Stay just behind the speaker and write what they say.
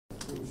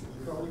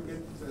probably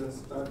get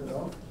started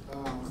off.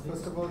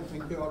 First of all,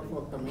 thank you all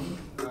for coming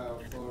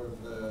for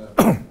the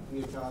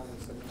PHRN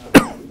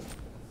seminar.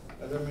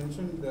 As I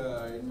mentioned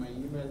in my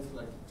emails,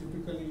 like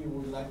typically we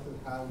would like to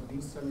have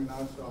these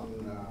seminars on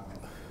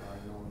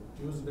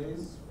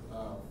Tuesdays,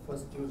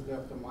 first Tuesday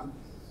of the month.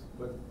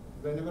 But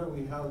whenever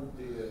we have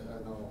the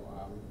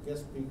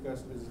guest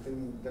speakers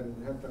visiting, then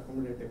we have to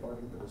accommodate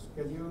according to the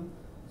schedule.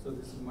 So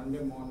this is Monday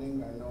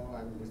morning. I know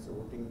it's a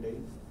voting day,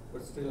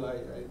 but still I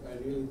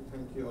really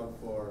thank you all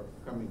for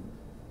coming.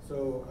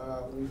 So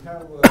we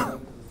have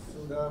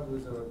Suda, who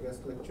is our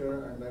guest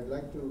lecturer, and I'd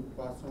like to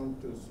pass on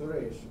to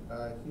Suresh.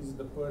 He's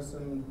the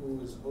person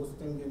who is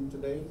hosting him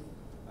today,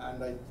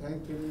 and I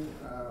thank him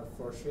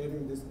for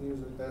sharing this news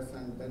with us,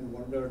 and then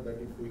wonder that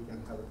if we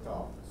can have a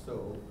talk.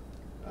 So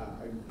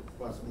I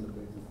pass on the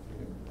baton to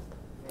him.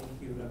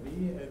 Thank you,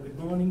 Ravi. Good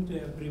morning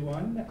to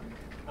everyone.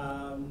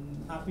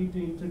 Happy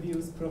to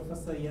introduce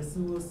Professor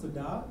Yasuo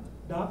Suda.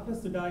 Dr.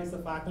 Suda is a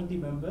faculty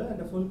member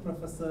and a full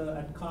professor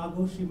at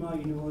Kagoshima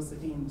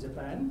University in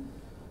Japan.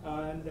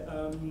 And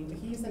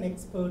he is an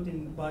expert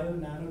in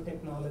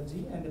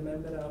bio-nanotechnology and a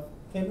member of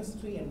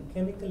chemistry and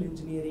chemical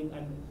engineering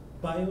and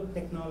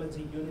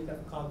biotechnology unit of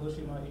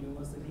Kagoshima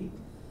University.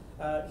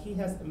 He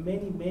has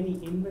many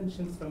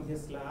inventions from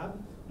his lab,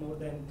 more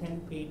than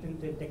 10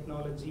 patented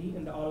technology,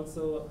 and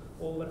also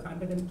over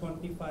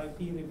 125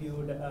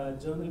 peer-reviewed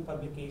journal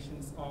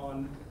publications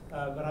on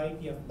a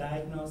variety of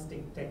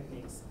diagnostic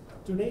techniques.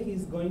 Today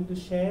he's going to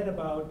share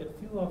about a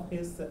few of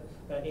his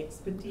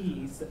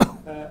expertise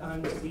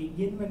and the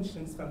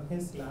inventions from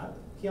his lab.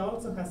 He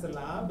also has a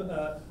lab,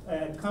 a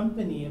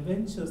company, a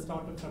venture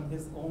started from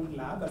his own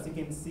lab. As you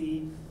can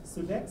see,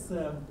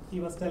 SUDx, he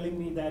was telling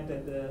me that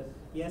the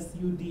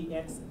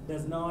SUDx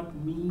does not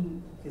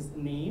mean his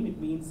name, it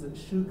means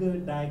sugar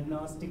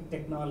diagnostic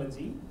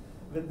technology.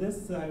 With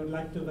this, I would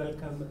like to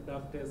welcome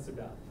Dr.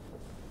 Suda.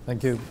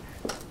 Thank you.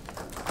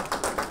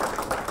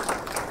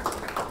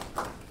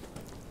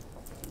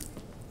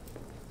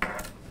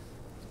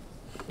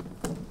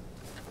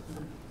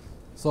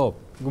 So,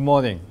 good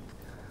morning.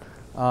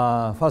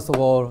 First of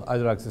all, I'd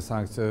like to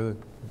thank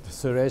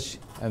Suresh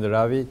and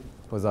Ravi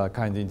for the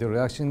kind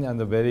introduction and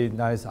a very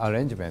nice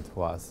arrangement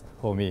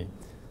for me.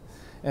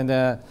 And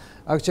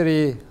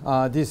actually,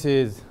 this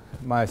is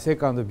my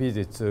second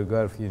visit to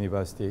Gulf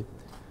University.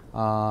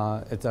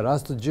 It's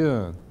last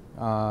June.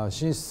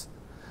 Since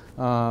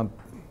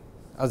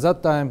at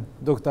that time,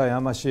 Dr.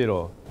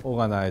 Yamashiro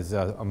organized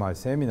my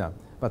seminar,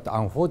 but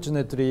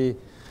unfortunately,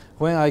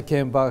 when I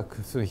came back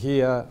to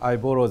here, I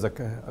borrowed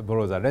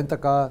a rental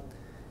car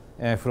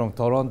from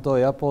Toronto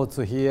airport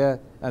to here,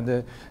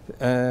 and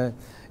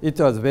it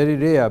was very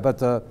rare.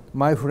 But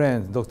my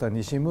friend, Dr.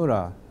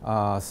 Nishimura,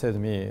 said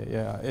me,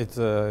 yeah, it's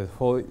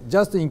for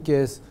just in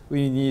case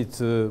we need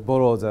to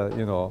borrow the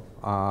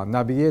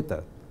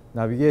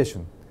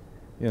navigation,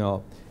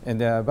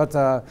 And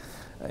but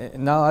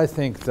now I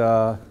think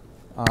the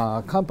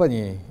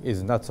company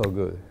is not so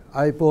good.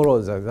 I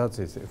borrowed that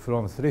is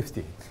from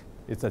Thrifty.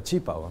 It's a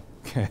cheaper one.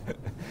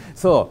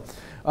 So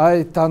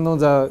I turned on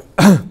the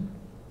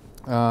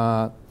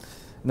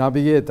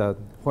navigator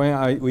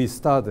when we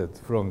started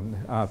from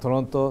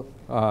Toronto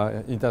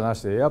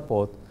International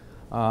Airport.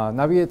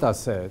 Navigator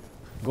said,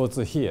 go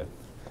to here,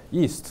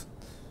 east.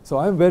 So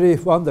I'm very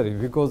wondering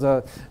because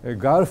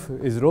Gulf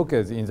is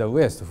located in the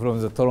west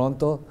from the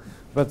Toronto,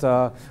 but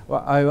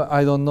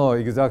I don't know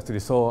exactly.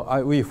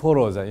 So we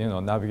follow the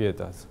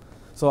navigators.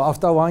 So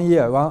after 1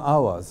 year, 1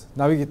 hour,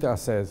 navigator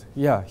says,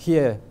 yeah,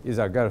 here is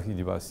a Gulf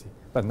University,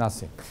 but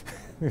nothing.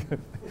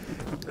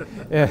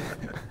 Yeah.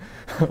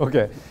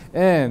 Okay.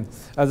 And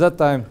at that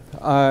time,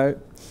 I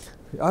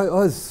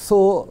was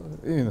so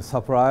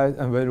surprised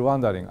and very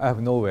wondering. I have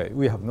no way.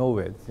 We have no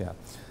way.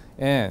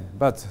 Yeah.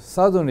 But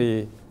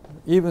suddenly,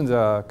 even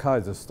the car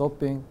is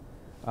stopping,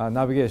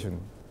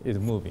 navigation is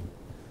moving.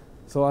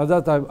 So at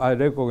that time, I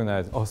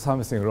recognized, oh,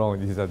 something wrong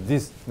with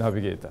this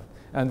navigator.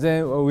 And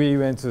then we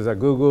went to the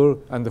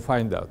Google and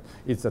find out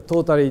it's a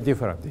totally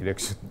different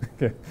direction.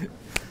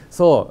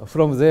 So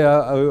from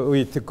there,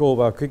 we took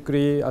over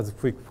quickly, as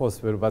quick as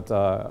possible, but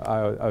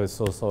I was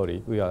so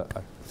sorry. We are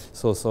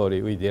so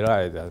sorry. We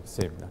delayed the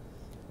seminar.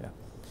 Yeah.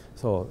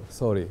 So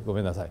sorry, ご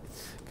めんなさい.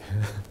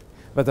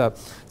 But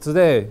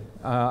today,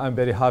 I'm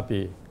very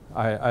happy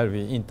I'll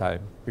be in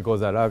time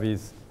because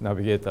Ravi's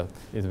navigator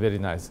is very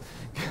nice.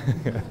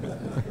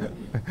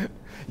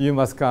 You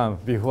must come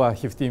before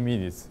 15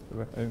 minutes.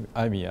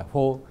 I mean,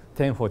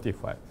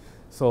 10:45.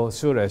 So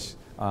Suresh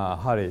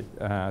hurry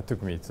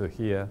took me to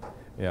here.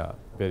 Yeah,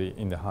 very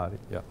in the hurry.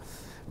 Yeah,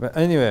 but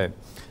anyway,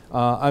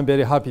 I'm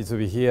very happy to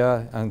be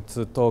here and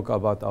to talk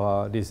about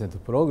our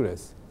recent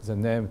progress. The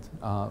name,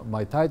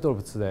 my title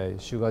of today,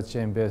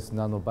 sugar-chain-based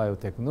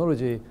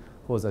nano-biotechnology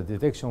for the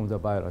detection of the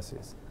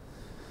viruses.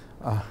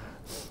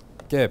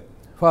 Okay,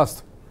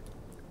 first,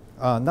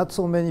 not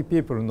so many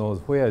people know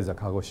where is the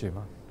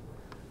Kagoshima.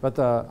 But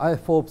I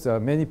hope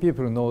that many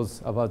people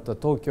knows about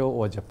Tokyo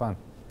or Japan.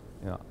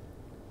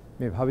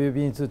 Maybe have you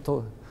been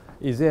to?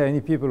 Is there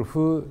any people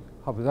who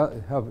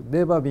have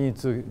never been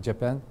to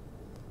Japan?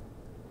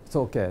 It's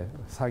okay.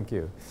 Thank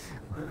you.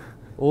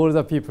 All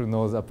the people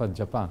know about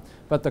Japan.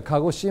 But the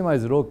Kagoshima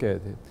is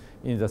located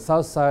in the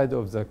south side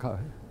of the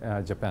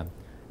Japan.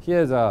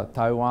 Here's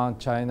Taiwan,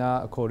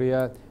 China,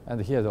 Korea,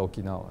 and here's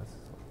Okinawa.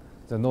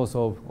 So the north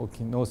of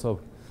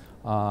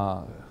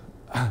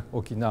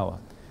Okinawa,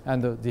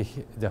 and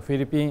the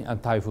Philippines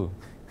and Typhoon.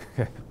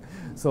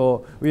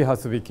 So we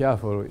have to be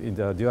careful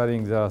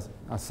during the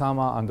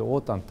summer and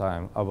autumn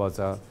time about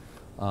the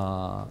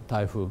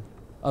typhoon.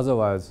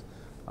 Otherwise,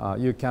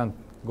 you can't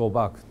go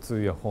back to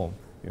your home.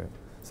 Yeah.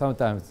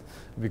 Sometimes,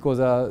 because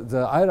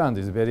the island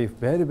is very,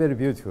 very, very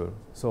beautiful,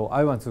 so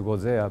I want to go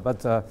there.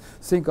 But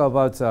think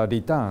about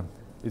return;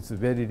 it's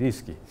very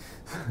risky.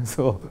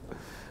 So,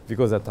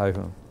 because of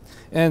typhoon,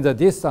 and the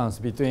distance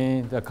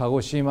between the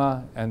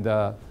Kagoshima and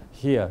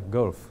here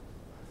Gulf,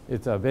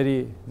 it's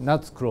very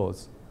not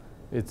close.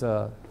 It's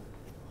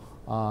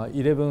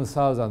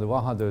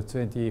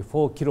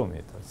 11,124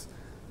 kilometers.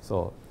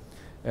 So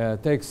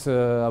it takes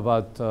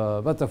about,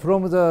 but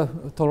from the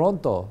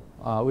Toronto,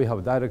 we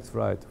have direct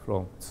flight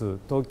to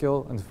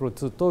Tokyo, and from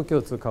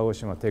Tokyo to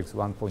Kagoshima takes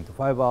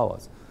 1.5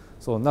 hours.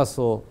 So not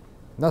so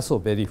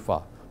very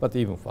far, but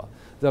even far.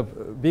 The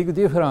big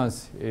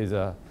difference is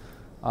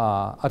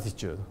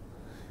altitude.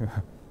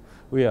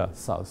 We are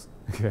south.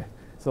 Okay.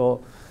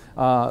 So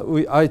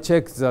I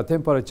checked the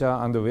temperature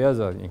and the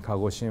weather in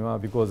Kagoshima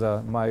because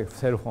my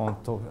cell phone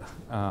took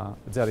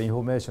their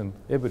information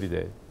every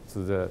day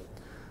to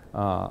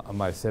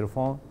my cell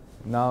phone.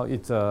 Now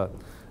it's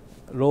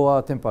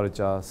lower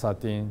temperature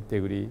 13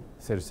 degrees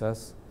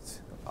Celsius,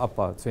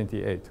 upper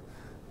 28.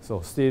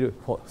 So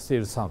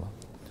still summer.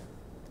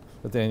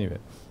 But anyway,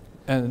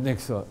 and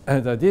next one.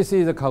 And this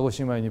is the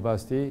Kagoshima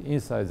University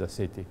inside the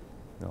city.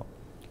 No,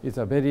 it's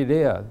a very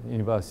rare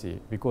university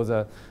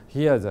because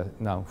here the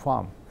now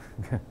farm.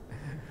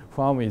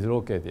 Farm is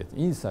located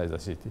inside the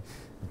city.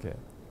 Okay,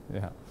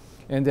 yeah,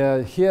 and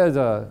here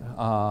the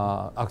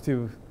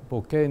active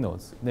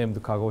volcanoes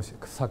named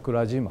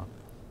Sakurajima.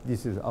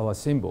 This is our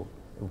symbol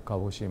of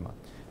Kagoshima,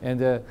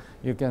 and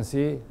you can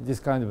see this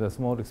kind of a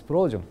small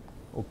explosion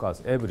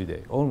occurs every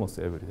day, almost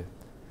every day.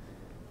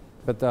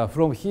 But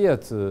from here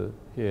to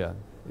here,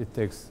 it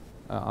takes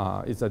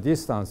it's a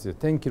distance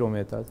 10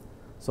 kilometers,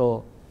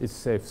 so it's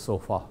safe so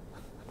far.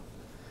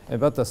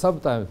 But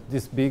sometimes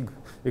this big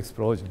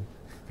explosion.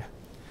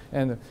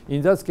 And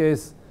in that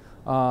case,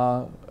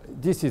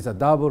 this is a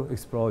double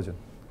explosion.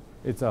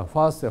 It's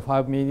first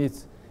 5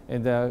 minutes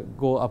and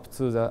go up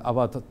to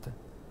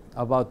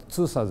about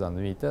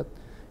 2,000 meters.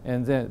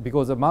 And then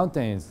because the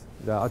mountains,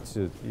 the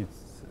altitude is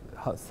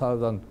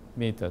 1,000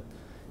 meters.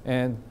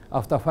 And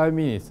after 5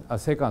 minutes, a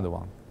second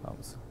one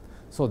comes.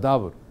 So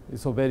double.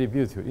 It's so very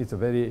beautiful. It's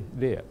very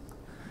rare.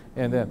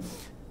 And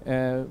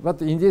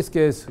but in this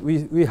case,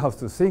 we have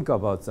to think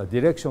about the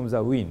direction of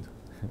the wind.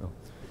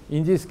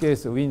 In this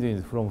case, the wind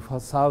is from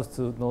south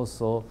to north,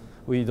 so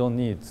we don't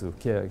need to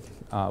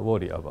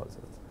worry about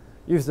that.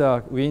 If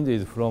the wind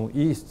is from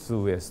east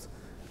to west,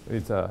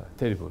 it's a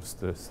terrible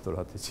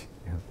strategy.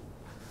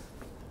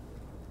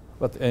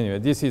 But anyway,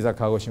 this is a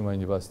Kagoshima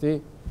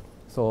University.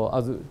 So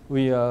as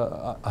we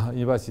are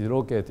university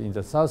located in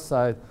the south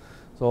side,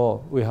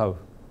 so we have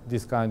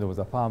this kind of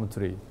the palm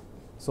tree.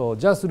 So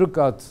just look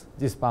at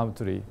this palm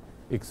tree.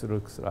 It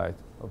looks like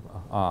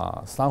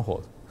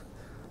Stanford,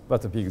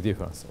 but a big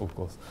difference, of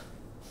course.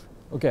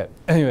 Okay,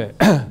 anyway,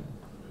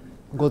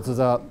 go to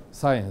the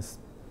science.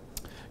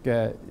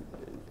 Okay,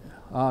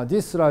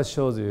 this slide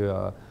shows you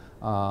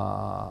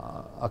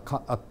a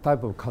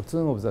type of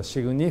cartoon of the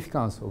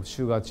significance of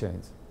sugar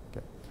chains.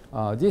 Okay.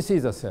 This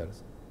is the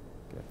cells.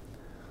 Okay.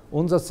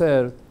 On the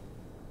cell,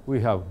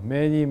 we have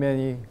many,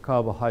 many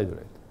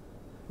carbohydrates.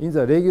 In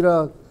the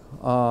regular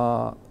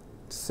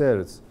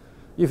cells,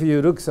 if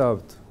you looks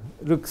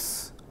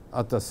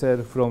at the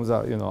cell from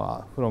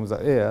the from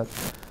the air,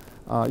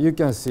 you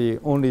can see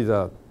only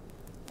the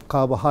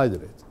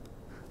carbohydrate.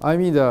 I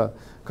mean the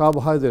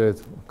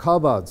carbohydrate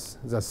covers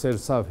the cell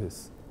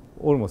surface,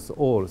 almost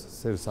all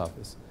cell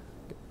surface.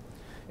 Okay.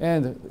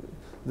 And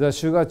the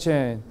sugar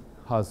chain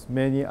has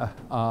many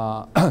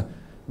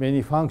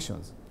many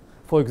functions.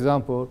 For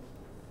example,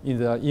 in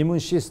the immune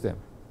system,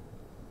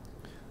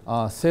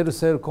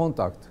 cell-cell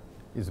contact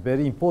is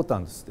very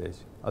important stage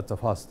at the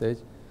first stage,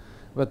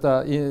 but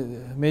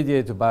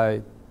mediated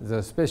by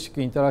the specific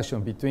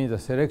interaction between the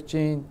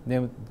selectin,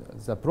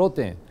 the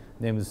protein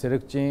named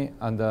selectin,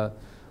 and the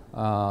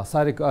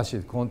salic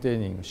acid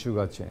containing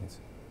sugar chains.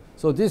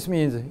 So this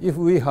means if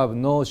we have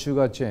no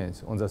sugar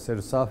chains on the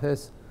cell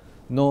surface,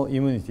 no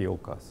immunity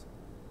occurs,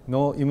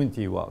 no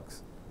immunity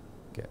works.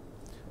 Okay.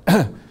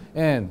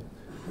 And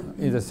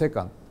in the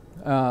second,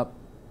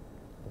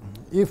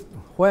 if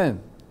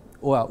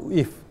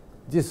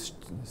these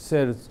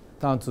cells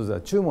turn to the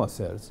tumor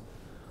cells,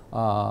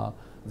 the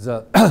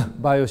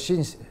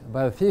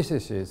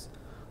biosynthesis,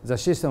 the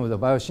system of the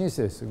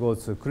biosynthesis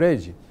goes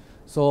crazy.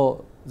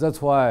 So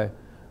that's why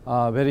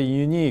very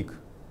unique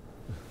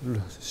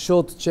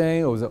short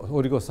chain of the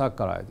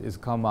oligosaccharide is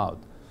come out.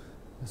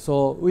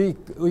 So we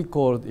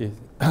called it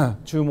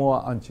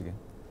tumor antigen.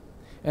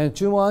 And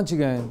tumor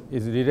antigen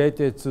is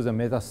related to the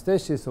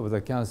metastasis of the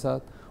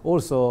cancer,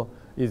 also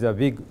is a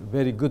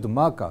very good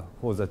marker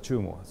for the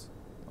tumors.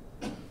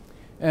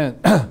 And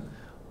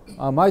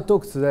my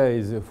talk today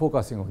is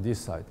focusing on this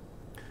side.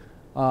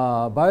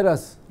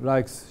 Virus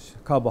likes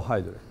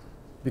carbohydrate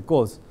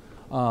because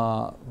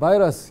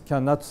virus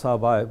cannot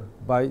survive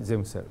by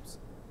themselves.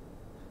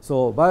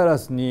 So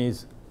virus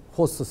needs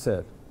host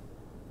cell.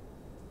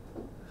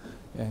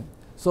 And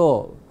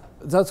so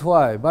that's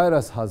why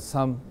virus has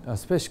some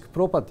specific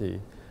property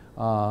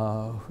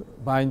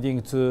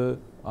binding to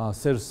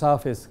cell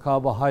surface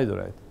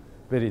carbohydrate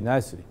very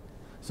nicely.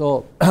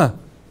 So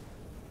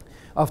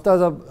after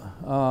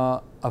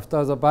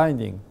the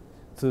binding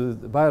to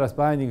the virus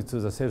binding to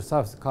the cell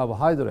surface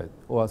carbohydrate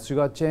or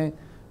sugar chain,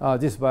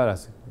 this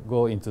virus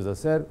go into the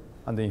cell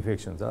and the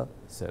infection the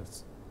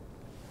cells.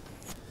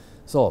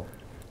 So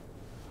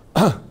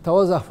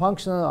towards a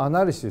functional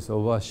analysis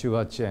of a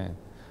sugar chain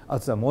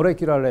at the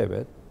molecular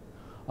level,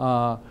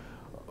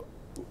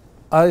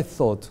 I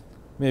thought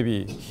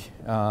maybe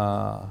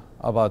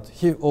about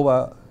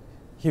over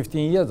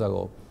 15 years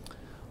ago,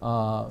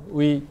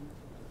 we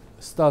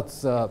start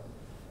to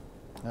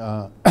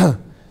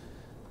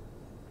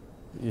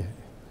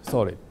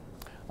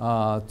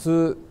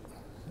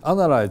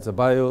analyze the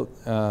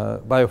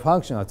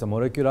biofunction at the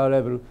molecular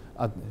level.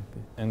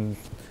 And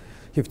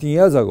 15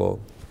 years ago,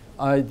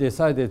 I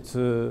decided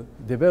to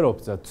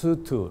develop the two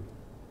tools.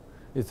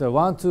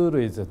 One tool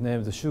is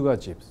named sugar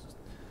chips.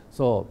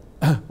 So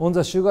on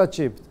the sugar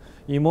chip,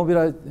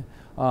 immobilized,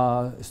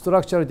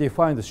 structurally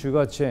defined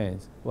sugar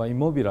chains were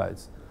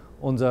immobilized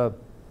on the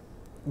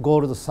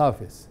gold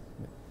surface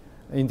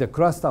in the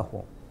cluster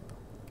form,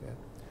 okay,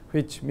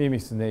 which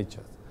mimics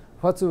nature.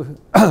 What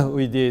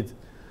we did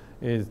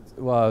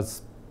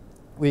was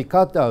we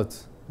cut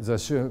out the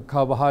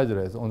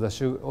carbohydrates on the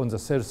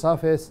cell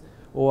surface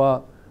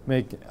or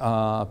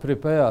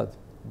prepared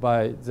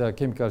by the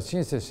chemical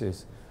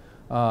synthesis.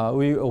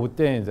 We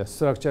obtained the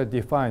structure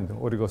defined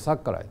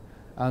oligosaccharide.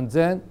 And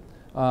then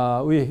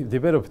we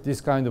developed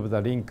this kind of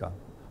the linker.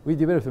 We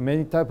developed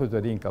many types of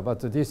the linker, but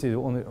this is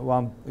only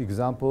one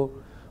example.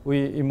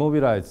 We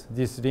immobilize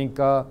this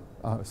linker,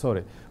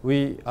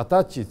 we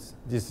attach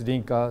this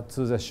linker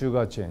to the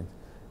sugar chain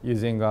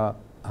using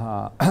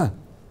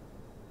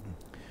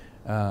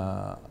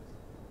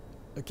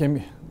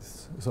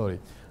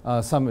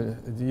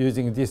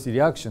using this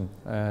reaction.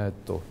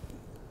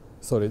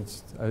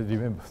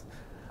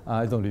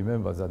 I don't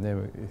remember the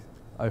name.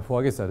 I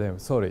forget the name.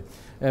 Sorry,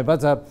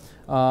 but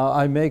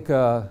I make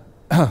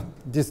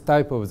this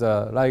type of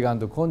the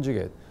ligand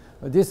conjugate.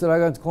 This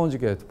ligand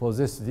conjugate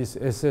possesses this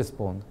SS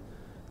bond.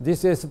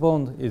 This S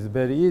bond is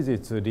very easy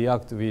to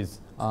react with.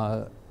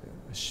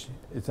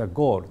 It's a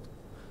gold.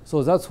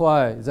 So that's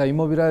why the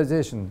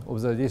immobilization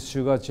of this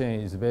sugar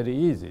chain is very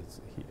easy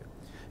here.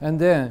 And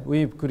then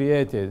we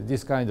created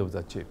this kind of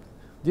the chip.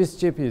 This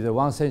chip is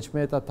 1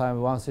 centimeter times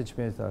 1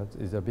 centimeter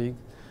is a big.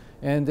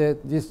 And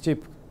this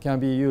chip can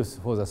be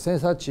used for the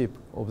sensor chip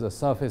of the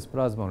surface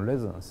plasmon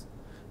resonance.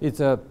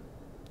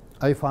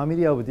 Are you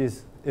familiar with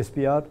this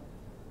SPR?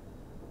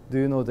 Do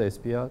you know the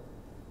SPR?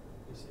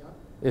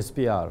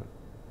 SPR,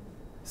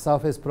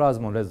 surface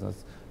plasmon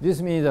resonance.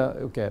 This means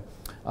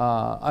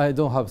I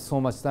don't have so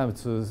much time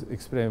to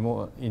explain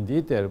more in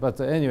detail, but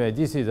anyway,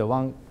 this is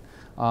one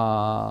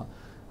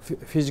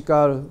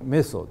physical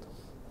method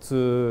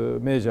to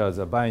measure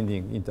the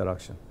binding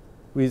interaction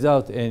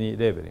without any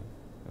labeling.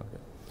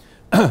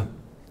 Okay.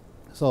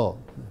 So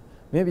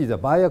maybe the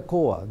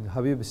biocore.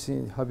 Have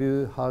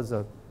you heard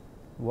the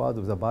word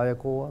of the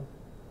biocore?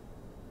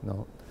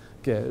 No.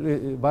 Okay.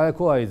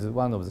 Biocore is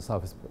one of the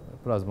surface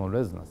plasmon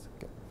resonance.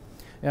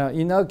 Okay.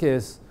 In our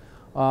case,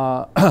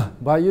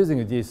 by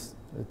using these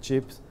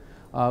chips,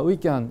 we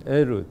can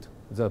elude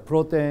the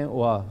protein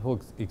or, for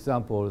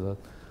example,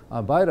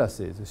 the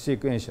viruses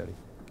sequentially.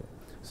 Okay.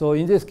 So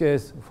in this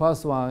case,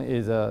 first one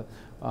is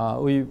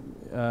we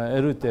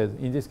eluded,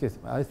 in this case,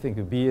 I think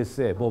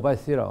BSA,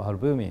 bovacilla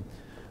albumin,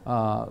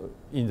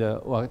 in the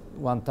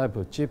one type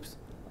of chips.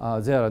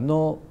 There are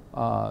no,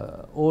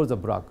 all the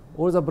black.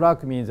 All the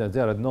black means that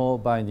there are no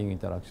binding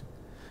interaction.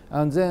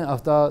 And then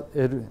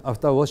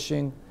after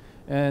washing,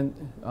 and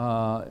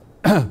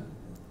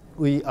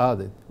we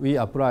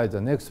applied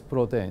the next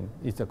protein.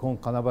 It's a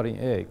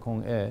concanavaline A,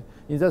 con A.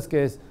 In this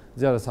case,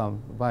 there are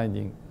some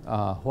binding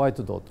white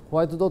dot.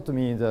 White dot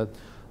means that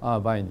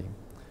binding.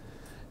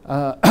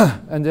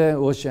 And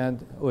then wash and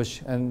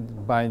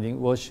binding,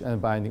 wash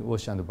and binding,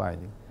 wash and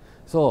binding.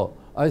 So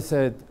I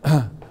said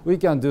we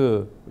can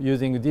do,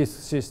 using this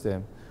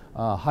system,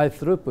 high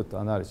throughput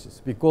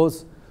analysis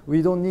because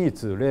we don't need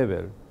to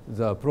label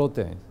the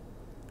protein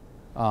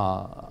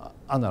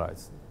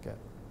analyzed. Okay.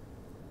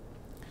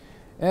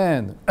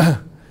 And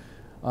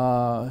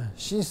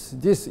since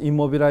this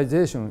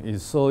immobilization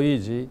is so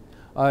easy,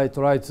 I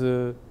try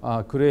to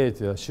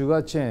create a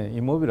sugar chain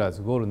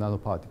immobilized gold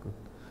nanoparticle.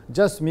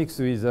 Just mix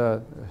with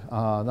a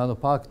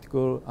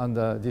nanoparticle and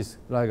this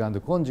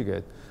ligand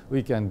conjugate,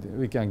 we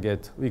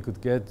could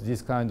get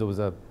this kind of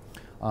the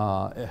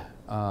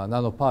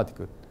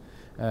nanoparticle.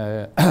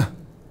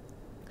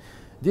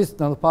 this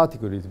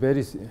nanoparticle is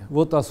very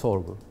water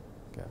soluble.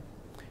 Okay.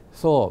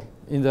 So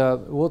in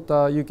the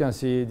water, you can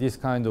see this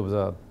kind of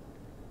the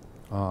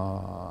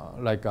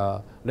like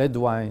a red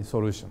wine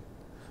solution.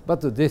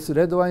 But this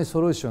red wine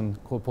solution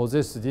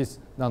possesses this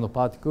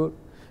nanoparticle,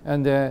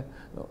 and then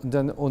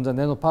on the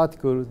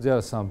nanoparticle there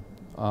are some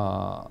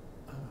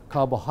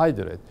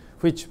carbohydrate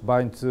which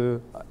bind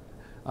to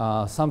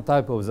some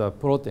type of the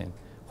protein.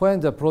 When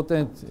the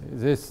protein,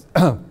 this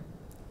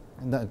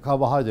the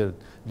carbohydrate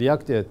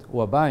reacted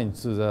or bind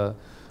to the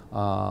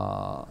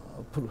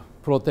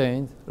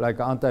protein like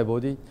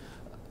antibody,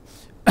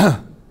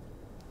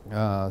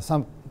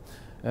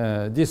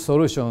 this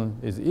solution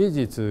is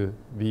easy to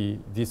be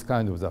this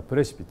kind of the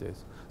precipitate.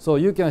 So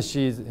you can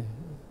see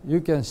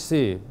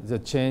the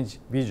change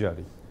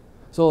visually.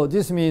 So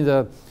this means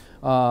the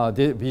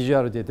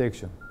visual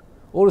detection.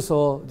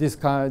 Also, this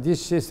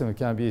system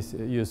can be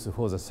used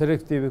for the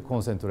selective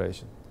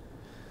concentration.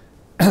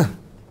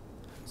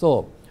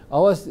 So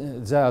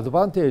the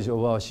advantage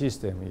of our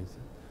system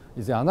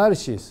is the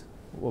analysis,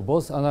 or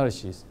both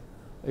analysis,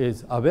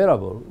 is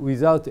available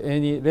without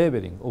any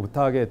labeling of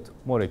target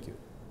molecule.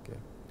 Okay.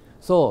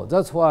 So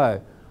that's why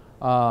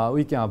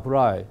we can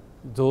apply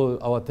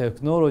our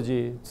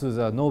technology to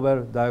the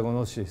novel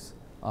diagnosis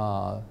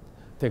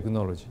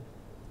technology.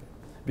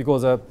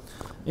 Because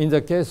in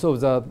the case of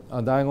the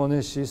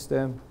diagnosis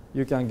system,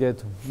 you can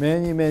get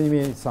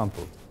many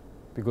samples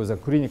because a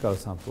clinical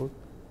sample.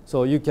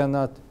 So you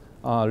cannot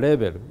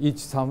label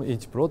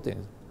each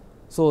protein.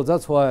 So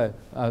that's why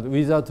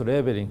without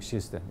labeling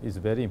system is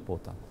very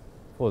important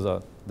for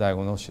the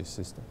diagnosis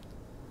system.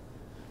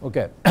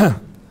 Okay.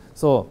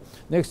 So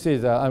next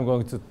is I'm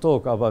going to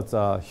talk about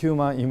the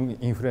human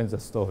influenza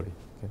story.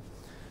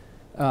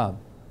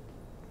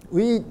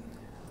 Okay.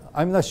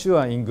 I'm not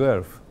sure in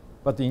Gulf,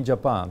 but in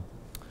Japan,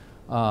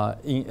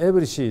 in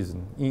every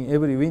season, in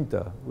every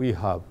winter, we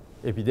have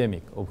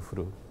epidemic of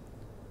flu.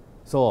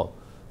 So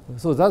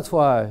that's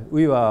why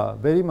we were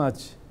very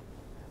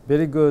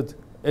good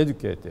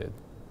educated.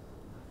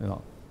 You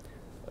know.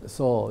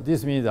 So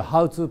this means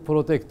how to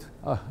protect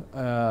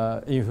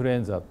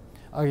influenza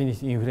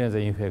against influenza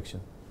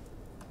infection.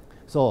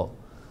 So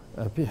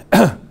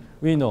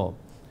we know,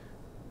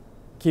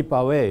 keep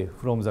away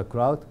from the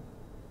crowd.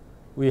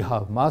 We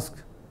have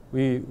masks.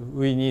 We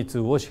need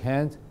to wash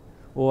hands,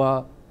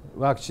 or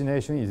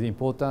vaccination is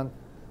important,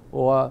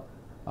 or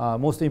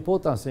most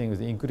important thing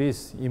is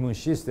increase immune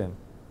system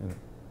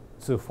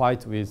to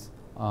fight with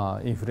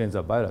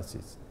influenza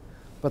viruses.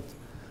 But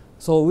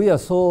so we are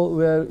so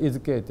well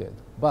educated.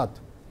 But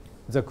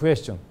the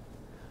question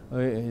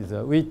is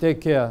we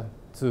take care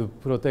to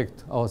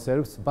protect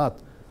ourselves, but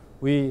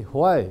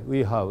why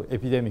we have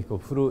epidemic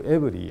of flu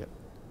every year?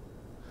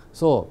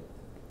 So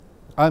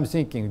I'm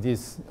thinking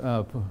this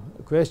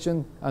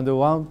question, and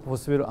one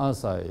possible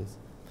answer is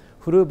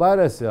flu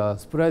viruses are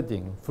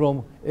spreading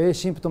from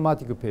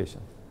asymptomatic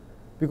patient,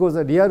 because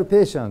the real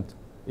patient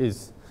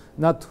is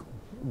not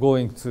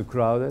going to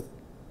crowded.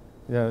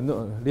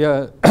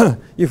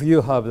 If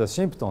you have the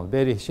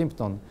very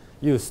symptom,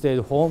 you stay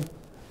home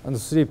and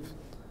sleep.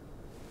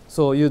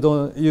 So you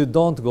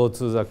don't go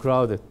to the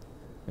crowded,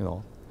 you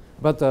know.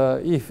 But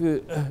if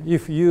you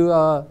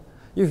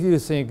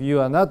think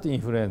you are not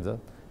influenza,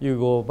 you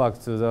go back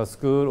to the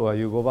school, or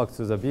you go back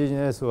to the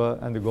business,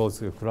 and go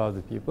to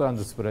crowded people and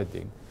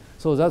spreading.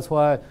 So that's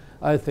why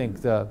I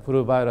think the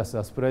flu virus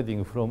are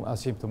spreading from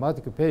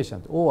asymptomatic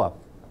patient, or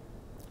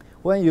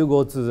when you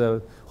go to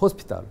the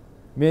hospital,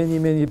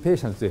 many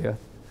patients there.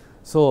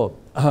 So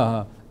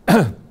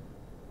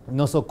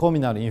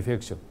nosocomial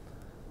infection.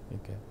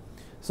 Okay.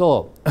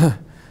 So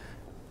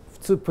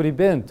to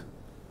prevent,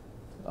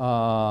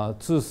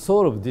 to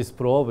solve this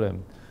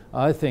problem,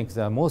 I think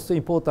the most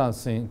important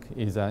thing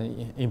is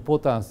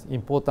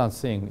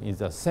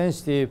a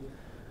sensitive,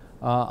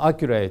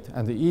 accurate,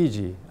 and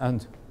easy,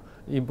 and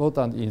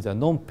important is a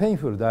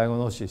non-painful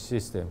diagnosis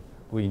system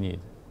we need.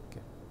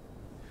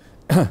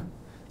 Okay.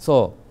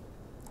 So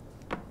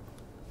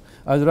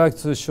I'd like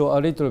to show a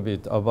little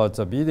bit about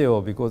the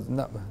video, because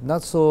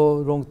not so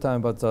long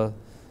time, but a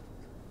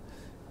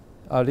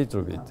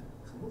little bit.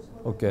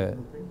 Okay.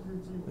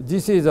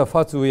 This is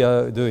what we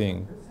are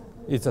doing.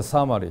 It's a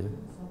summary.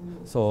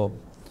 So,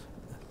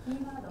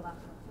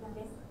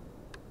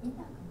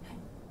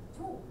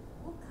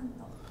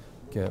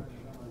 okay.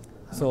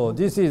 So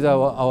this is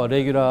our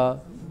regular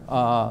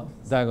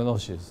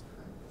diagnosis.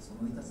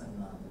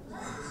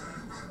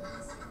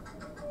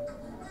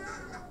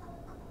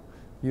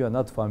 You are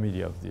not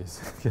familiar with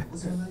this.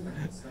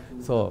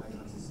 So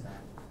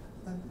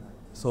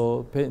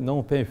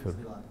non-painful.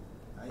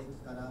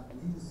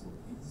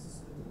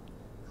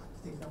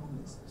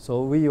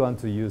 So we want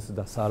to use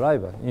the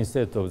saliva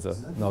instead of the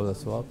nasal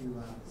swab.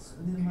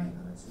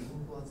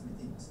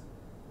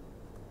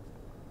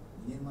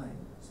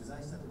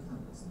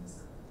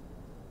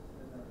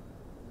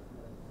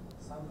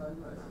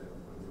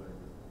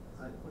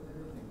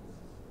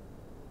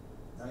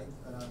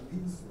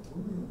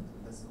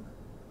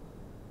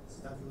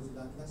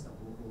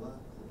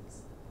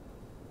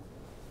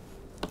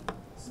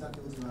 須田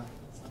教授は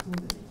砂糖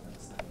でできた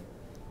草で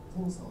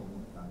糖鎖を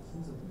持った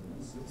金属の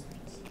粒子を作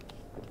りました。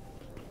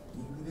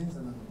インフルエン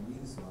ザなどのウイ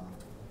ルスは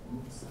こ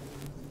の鎖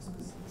にくっつく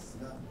性質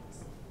があるので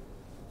す。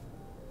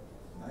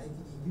唾液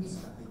に粒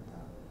子が入った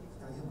液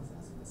体を混ぜ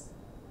合わせます。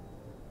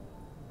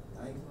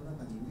唾液の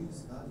中にウイル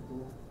スがあると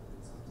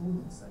砂糖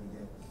の鎖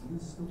で粒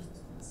子とくっ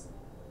つきます。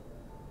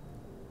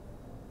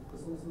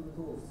そうする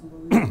と普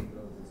通のウイルスに比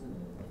べて随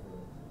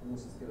分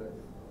申し付けられ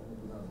ているのが重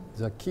くなる。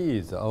The key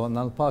is our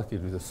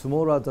nanoparticle is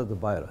smaller than the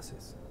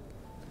viruses.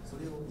 そ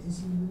れを遠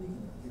心分離器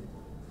にかける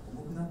と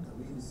重くなった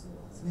ウイルス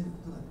を集める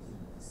ことができる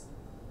のです。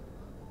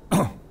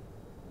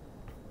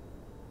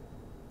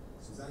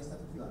取材した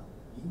ときは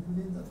インフ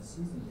ルエンザの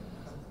シーズンでは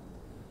なかったの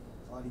で、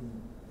代わり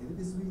にヘル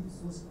ペスウイル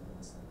スを調べ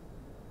ました。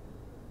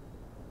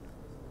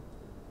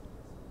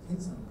検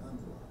査の感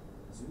度は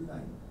従来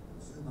の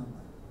50万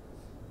倍。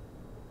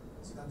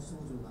自覚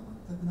症状が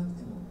全くなく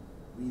ても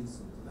ウイル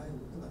スを捉える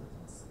ことができ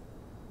ます。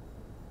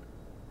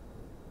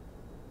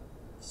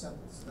記者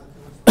と須田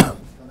教授の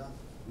研究から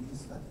ウイル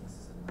スが検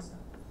出されまし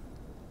た。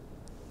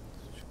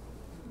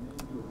免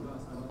疫力が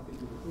下がって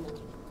くると、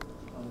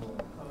体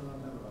の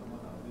中から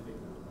まだ出てく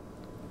る。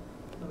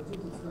ただち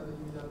ょっと疲れ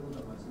気味であるこ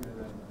とは間違い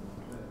ないと思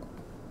うので、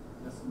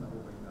休んだ方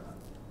がいいかな。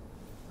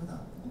た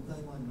だ問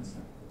題もありまし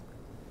た。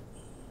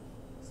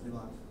それ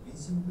は遠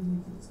心分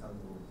離器を使う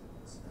と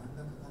時間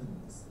がかかる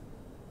のです。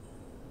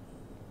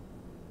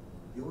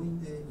病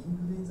院でイン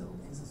フルエンザを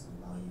検査す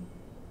る場合、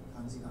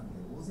短時間で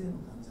大勢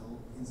の患者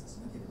を検査し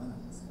なければな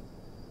りません。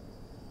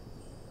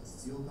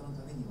実用化の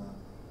ためには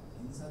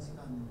検査時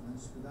間の短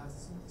縮が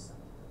必要でした。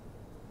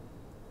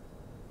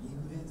イン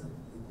フルエンザの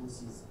流行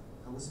シーズン、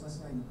鹿児島市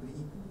内のクリ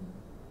ニックに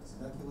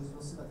須田教授の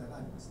姿が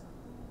ありました。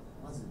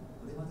まず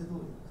これまで通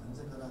り患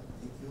者から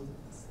唾液を取り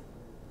ます。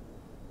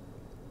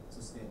そ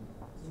して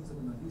金属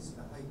の粒子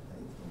が入った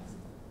液と混ぜ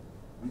て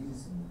ウイル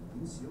スに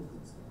粒子をく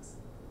っつけます。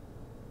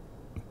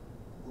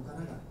ここか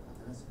らが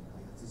新しく開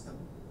発した方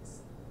法で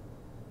す。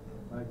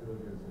マイクロ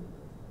粒子、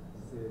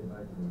微生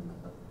マイクロ粒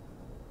子。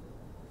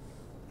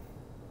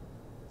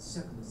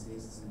磁石の性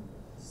質、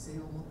磁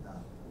性を持っ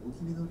た大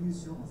きめの粒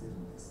子を混ぜる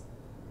のです。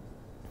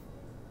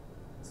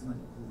つま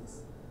りこうで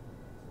す。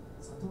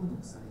砂糖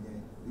の鎖で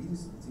ウイル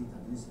スについた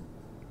粒子に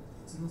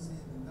鉄の成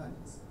分があり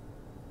ます。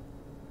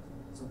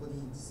そこ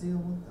に磁性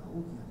を持った大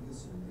きな粒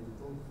子を入れる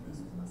とくっ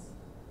つきます。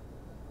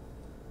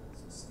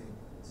そして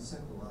磁石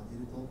を当て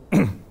ると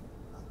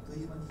あっと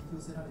いう間に引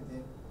き寄せられて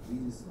ウ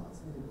イルスを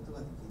集めること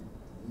ができる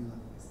というわ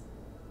けです。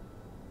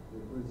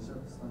これ磁石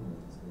スタンド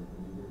ですけど、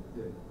入れ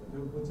て、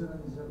こちら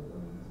に磁石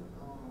があるんですよ。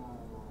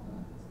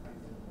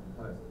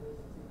はい。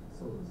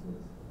そうです、そう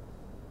です。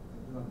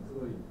今の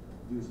黒い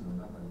粒子の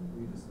中に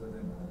ウイルスが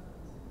全部入ってま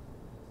す。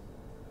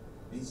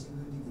遠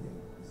心分離器で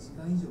1時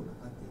間以上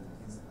かかっていた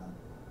検査が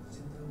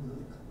20分ほ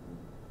どで完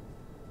了。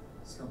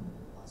しかも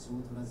場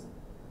所を取らず、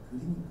ク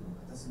リニックの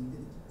片隅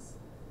でできます。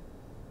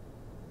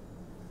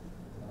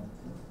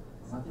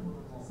さっきよ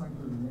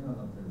り見えな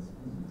かったです。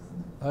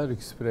I'll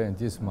explain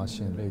this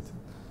machine later.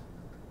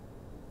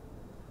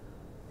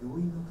 病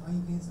院の簡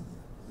易検査で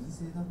陰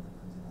性だった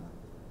患者が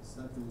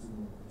須田教授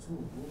の超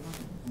高感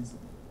度の検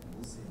査で陽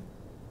性、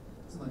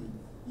つまり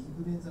イン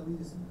フルエンザウイ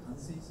ルスに感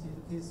染してい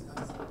るケースが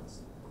見つかりま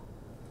した。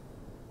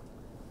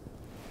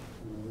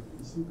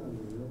1週間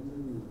で40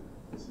人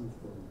新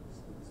規登録し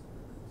てますか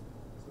らね。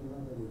そ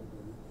の中でやっぱ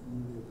りイ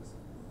ンフルエンザさ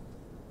んが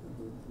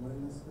マイ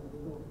ナスだけ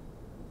ど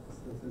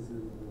須田先生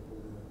の方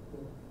法でやる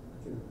と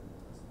明らかにな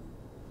りますね。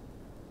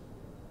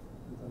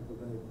ちゃんと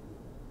大学で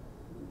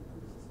あ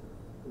りますから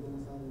子ど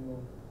もさんの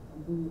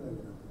半分ぐらい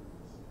はなくなる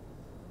し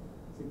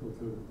結構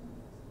強力になり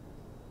ます。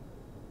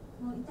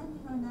もう痛み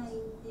がない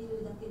ってい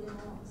うだけで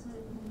もそれ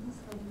に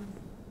助かります。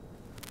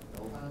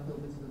お花と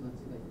お口とどっ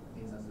ちが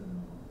検査するの？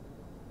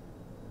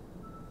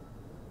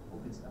お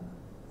口かな。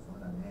そ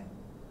うだね。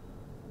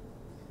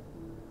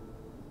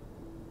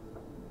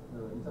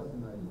だから痛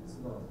くない唾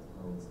と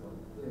かを使っ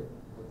て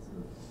かつ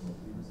その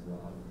ウイルス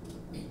があると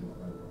いうこと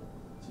が分かれば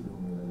治療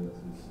もやりや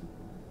すいし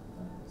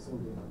早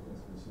期発見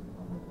するし学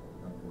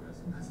校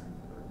休みなさい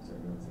とか言っちゃ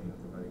いけませんよ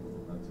とかいうこ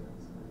とになっちゃい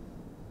ますね。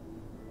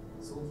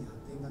早期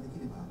発見ができ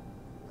れば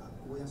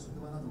学校や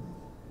職場などで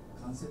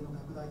感染の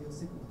拡大を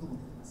防ぐことも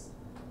できます。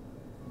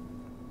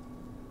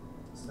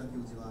須田教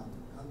授は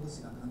看護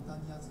師が簡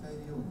単に扱え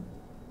るように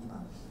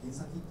今検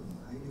査キットの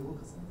改良を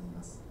重ねてい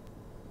ます。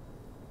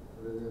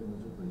これでも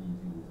うちょっといい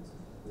器具を使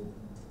って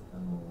看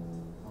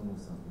護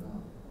師さん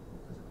が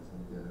カチャカチャ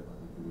ってやれば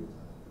できるよう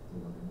な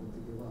動画で持って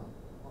いけば、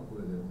こ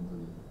れで本当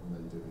に同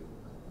じレベル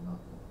になるか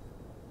なと。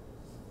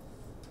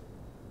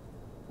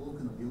多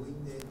くの病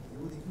院で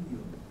利用できる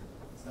ように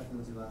須田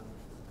教授は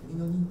国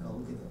の認可を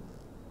受けて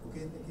保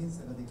険で検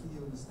査ができる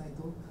ようにしたい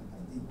と考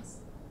えています。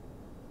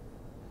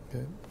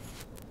Okay.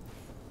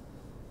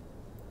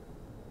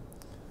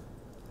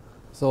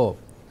 So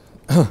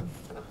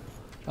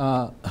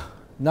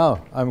now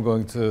I'm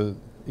going to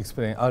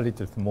explain a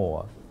little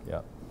more.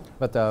 Yeah,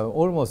 but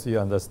almost you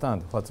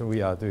understand what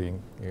we are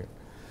doing here.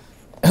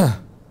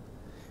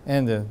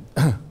 And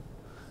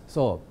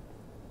so,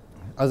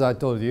 as I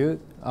told you,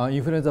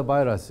 influenza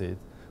viruses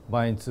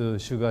bind to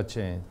sugar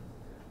chain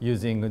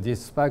using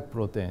this spike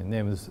protein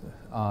named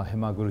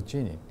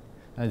hemagglutinin.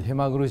 And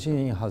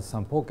hemagglutinin has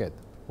some pocket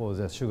for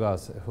the sugar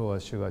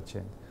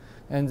chain.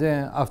 And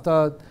then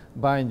after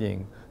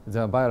binding,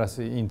 the virus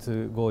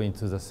go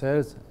into the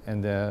cells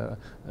and the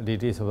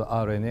release of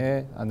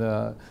RNA and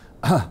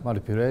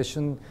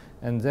manipulation,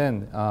 and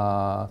then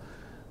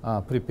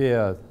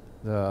prepare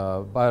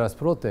the virus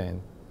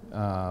protein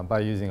by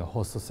using a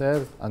host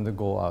cell and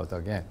go out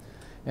again.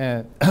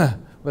 And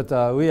but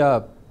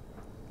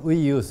we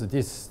use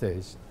this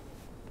stage.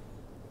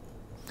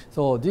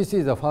 So this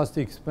is the first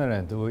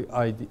experiment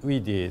we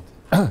did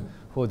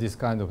for this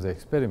kind of the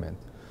experiment.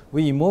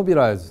 We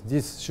immobilized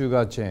this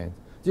sugar chain.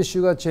 This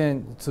sugar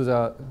chain to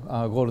the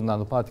gold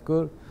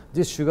nanoparticle.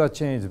 This sugar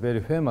chain is very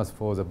famous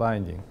for the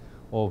binding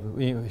of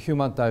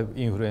human type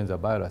influenza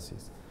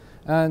viruses.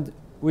 And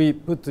we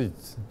put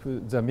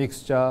the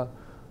mixture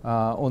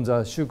on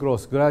the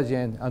sucrose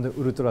gradient and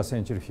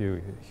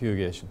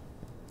ultracentrifugation.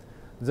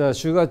 The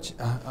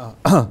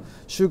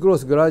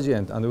sucrose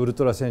gradient and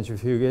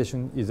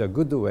ultracentrifugation is a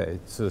good way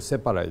to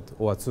separate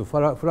or to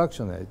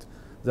fractionate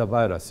the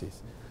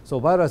viruses. So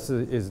virus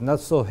is not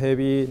so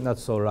heavy, not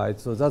so light.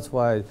 So that's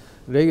why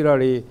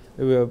regularly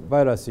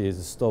virus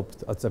is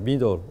stopped at the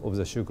middle of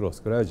the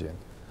sucrose gradient.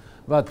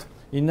 But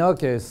in our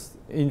case,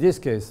 in this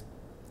case,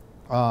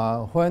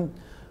 when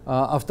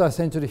after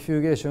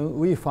centrifugation,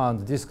 we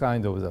found this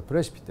kind of the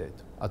precipitate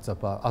at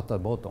the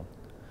bottom.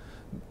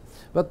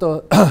 But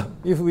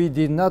if we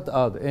did not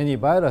add any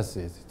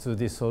viruses to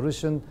this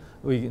solution,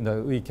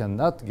 we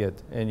cannot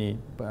get any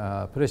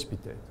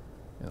precipitate.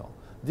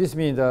 This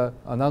means a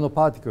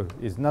nanoparticle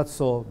is not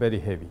so very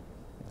heavy.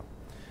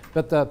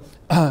 But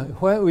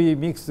when we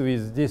mix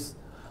with this,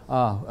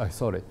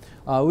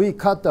 we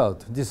cut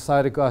out this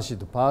salicylic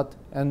acid part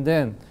and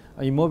then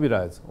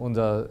immobilize on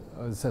the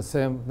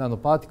same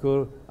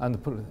nanoparticle and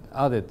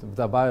added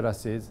the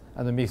viruses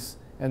and mix,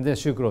 and then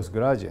sucrose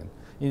gradient.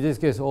 In this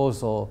case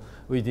also,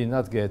 we did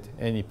not get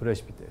any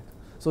precipitate.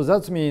 So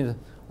that means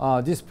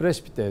this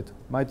precipitate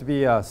might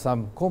be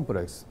some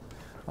complex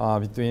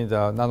between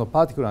the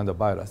nanoparticle and the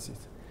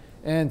viruses.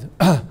 And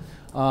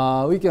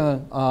we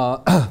can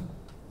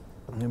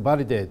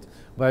validate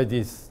by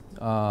this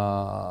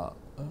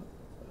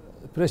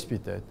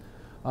precipitate.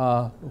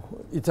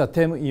 It's a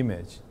TEM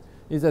image.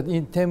 Is that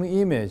in TEM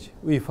image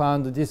we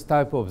found this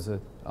type of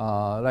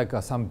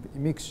some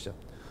mixture.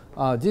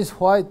 Those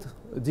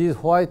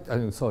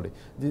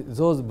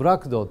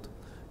black dot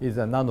is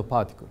a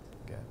nanoparticle.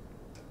 Okay.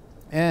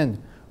 And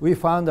we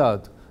found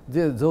out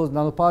those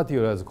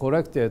nanoparticles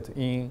collected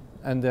in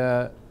and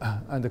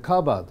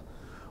covered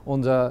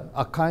on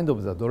a kind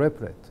of the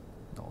droplet.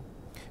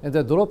 And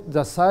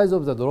the size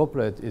of the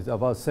droplet is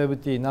about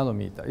 70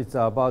 nanometer. It's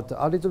about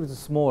a little bit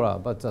smaller,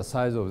 but the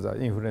size of the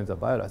influenza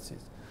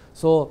viruses.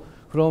 So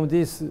from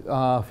this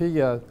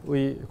figure,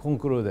 we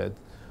concluded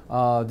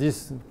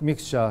this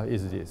mixture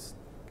is this.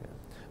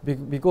 Okay.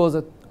 Because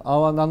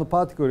our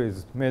nanoparticle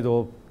is made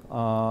of,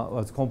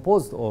 was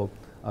composed of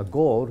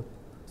gold,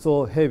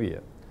 so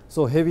heavier.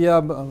 So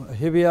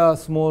heavier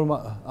small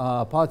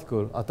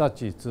particle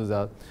attaches to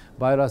the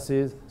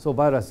viruses, so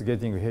virus is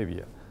getting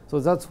heavier. So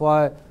that's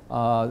why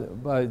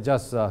by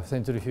just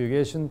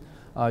centrifugation,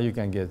 you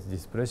can get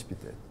this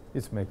precipitate.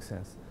 It makes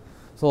sense.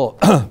 So,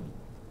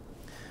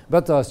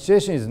 but the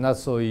situation is not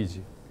so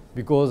easy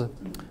because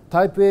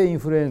type A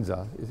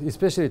influenza,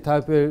 especially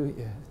type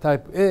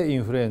A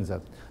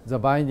influenza, the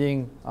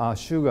binding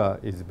sugar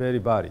is very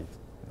varied.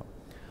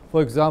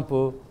 For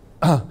example,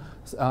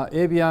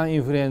 avian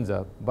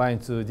influenza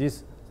binds to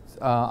this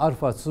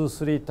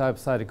alpha-2,3 type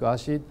salicylic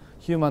acid.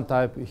 Human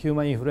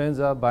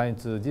influenza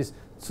binds to this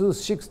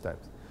 2,6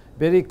 types.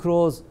 Very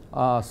close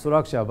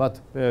structure, but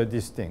very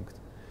distinct.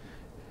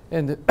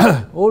 And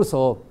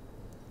also,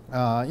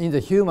 in the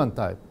human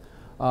type,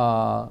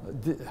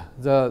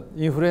 the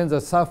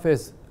influenza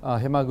surface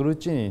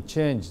hemagglutinin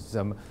changes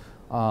the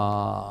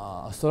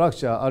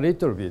structure a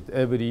little bit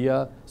every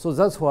year. So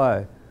that's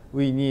why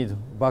we need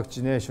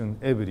vaccination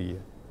every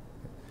year.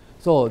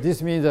 So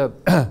this means that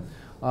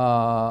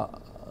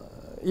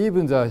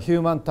even the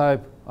human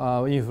type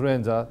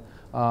influenza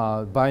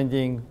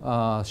binding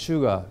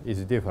sugar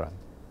is different.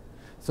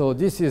 So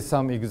this is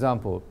some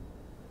example.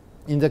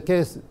 In the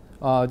case,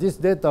 this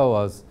data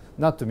was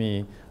not to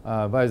me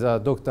by the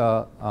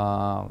Dr.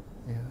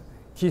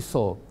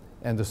 Kiso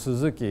and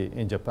Suzuki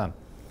in Japan.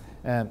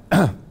 And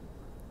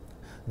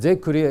they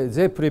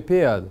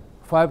prepared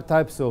 5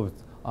 types of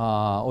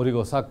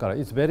oligosaccharide.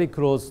 It's very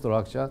close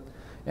structure,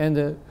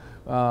 and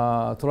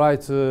try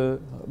to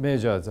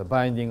measure the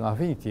binding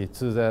affinity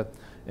to the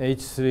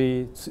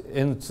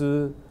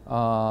H3N2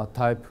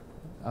 type,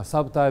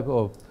 subtype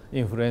of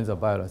influenza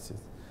viruses.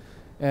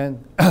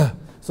 And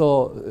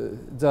so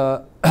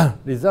the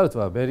results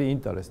were very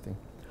interesting.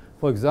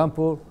 For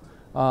example,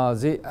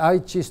 the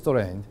IC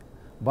strain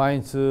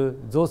binds to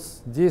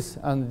this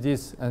and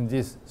this and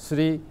this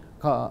 3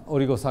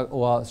 oligosaccharide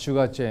or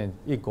sugar chain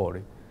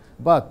equally.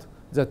 But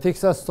the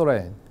Texas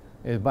strain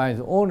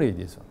binds only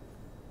this one.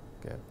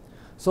 Okay.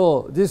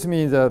 So this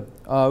means that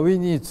we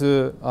need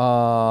to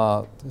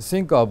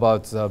think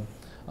about the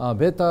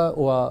better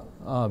or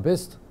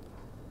best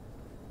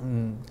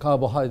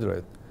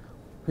carbohydrate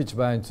which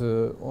bind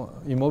to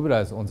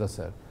immobilize on the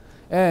cell.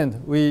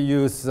 And we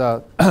use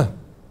this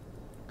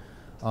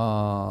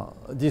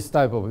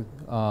type of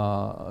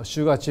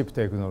sugar chip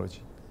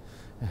technology.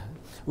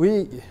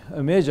 We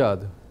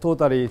measured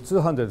totally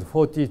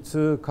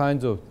 242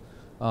 kinds of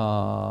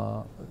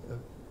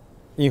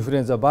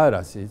influenza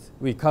viruses.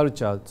 We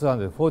cultured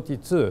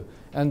 242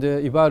 and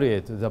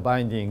evaluate the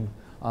binding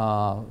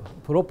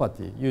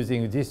property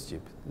using this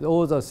chip.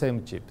 All the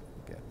same chip.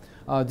 Okay.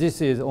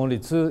 This is only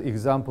 2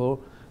 examples,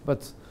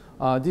 but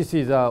this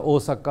is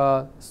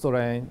Osaka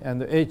strain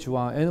and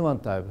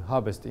H1N1 type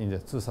harvested in the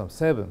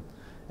 2007.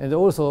 And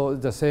also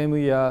the same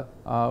year,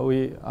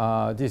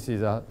 this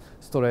is a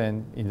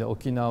strain in the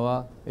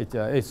Okinawa, it's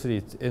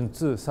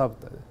H3N2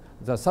 subtype.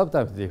 The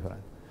subtype is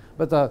different.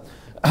 But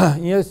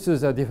in addition to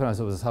the difference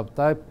of the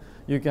subtype,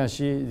 you can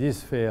see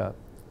this pair,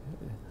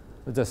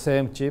 the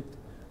same chip.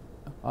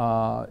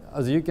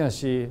 As you can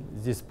see,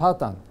 this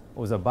pattern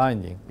of the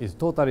binding is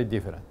totally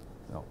different.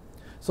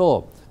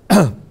 So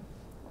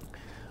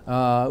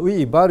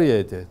we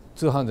evaluated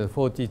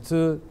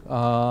 242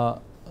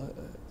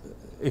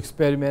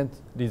 experiment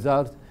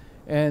results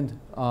and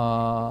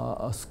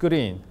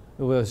screen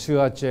with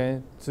sugar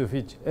chain to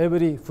which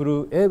every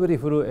flu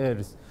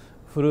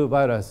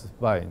virus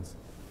binds.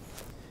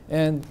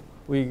 And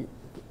we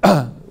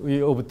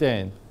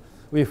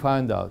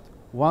find out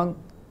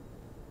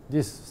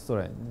this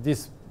strain,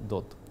 this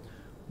dot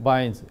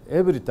binds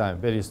every time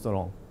very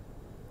strong.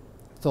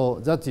 So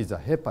that is a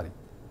heparin.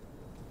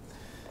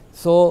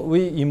 So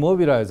we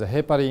immobilize the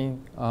heparin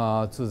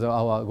to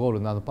our goal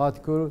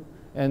nanoparticle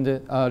and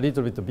a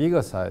little bit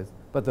bigger size,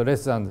 but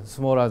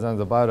smaller than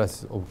the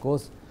virus, of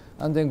course,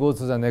 and then go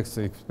to the next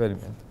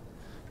experiment.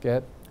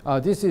 Okay,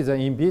 this is an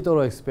in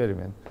vitro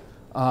experiment.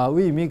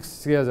 We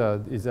mix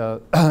together is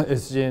our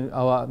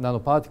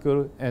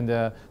nanoparticle and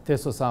a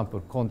test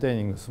sample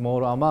containing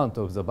small amount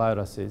of the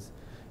viruses,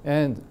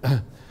 and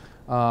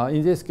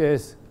in this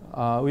case,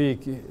 we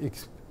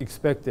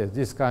expected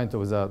this kind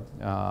of the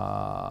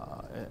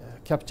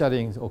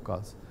capturing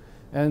occurs,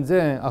 and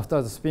then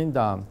after the spin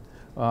down.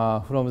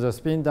 From the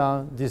spin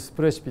down, this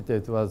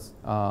precipitate was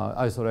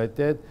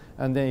isolated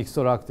and then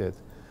extracted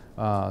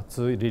to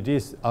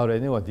release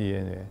RNA or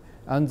DNA,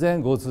 and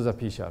then go to the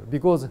PCR.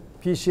 Because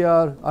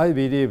PCR, I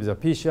believe the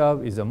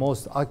PCR is the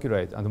most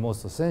accurate and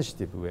most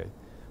sensitive way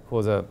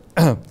for the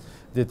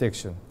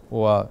detection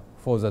or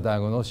for the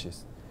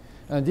diagnosis.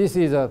 And this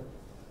is a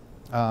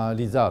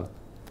result.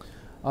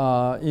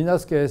 In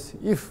that case,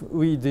 if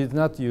we did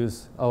not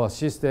use our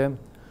system,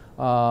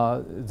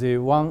 the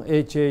 1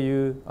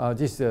 HAU,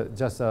 this is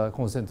just a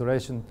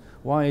concentration.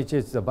 1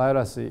 HAU, the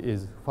virus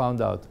is found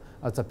out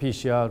at the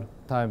PCR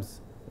times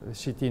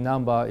CT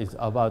number is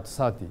about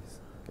 30.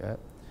 Okay?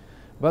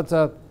 But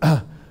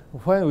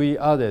when we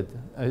added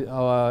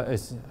our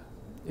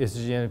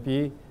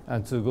SGNP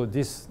and to go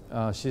this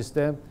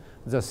system,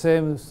 the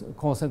same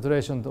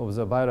concentration of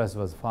the virus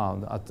was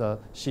found at the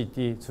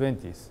CT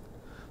 20s.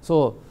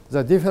 So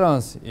the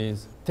difference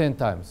is 10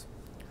 times.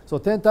 So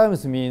 10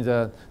 times means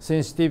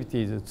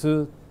sensitivity is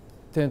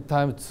 10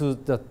 times to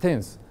the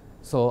 10th.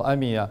 So I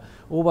mean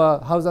over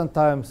 1,000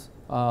 times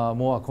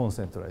more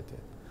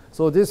concentrated.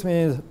 So this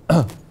means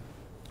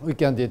we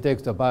can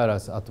detect the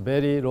virus at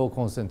very low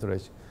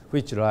concentration,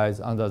 which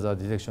lies under the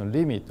detection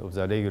limit of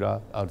the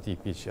regular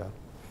RT-qPCR.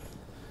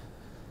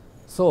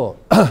 So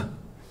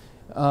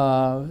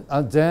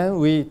and then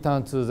we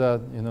turn to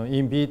the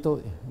in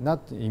vitro,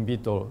 not in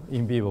vitro,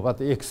 in vivo, but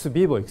ex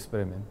vivo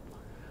experiment.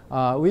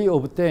 We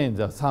obtained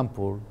the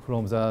sample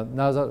from the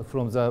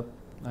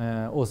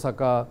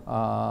Osaka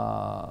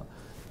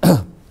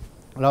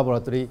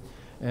laboratory,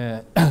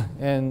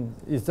 and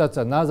it's just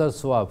another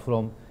swab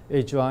from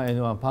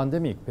H1N1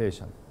 pandemic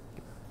patient.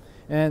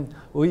 And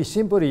we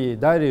simply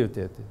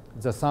diluted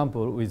the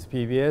sample with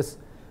PBS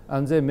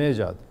and then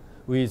measured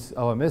with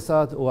our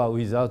method or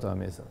without our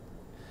method.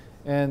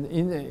 And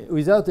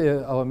without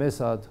our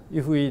method,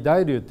 if we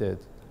diluted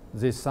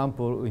this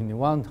sample in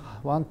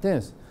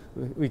one-tenth,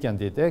 we can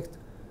detect.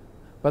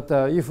 But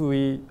if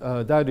we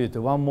dilute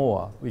one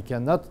more, we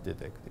cannot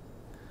detect it.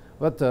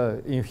 But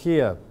in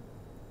here,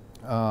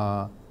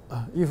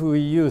 if we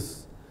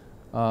use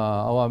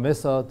our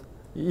method,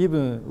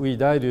 even we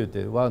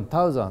diluted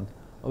 1,000,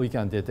 we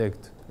can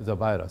detect the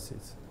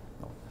viruses.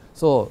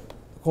 So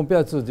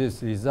compared to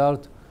this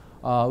result,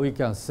 we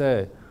can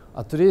say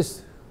at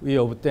least we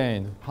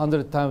obtained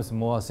 100 times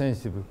more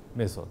sensitive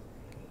method.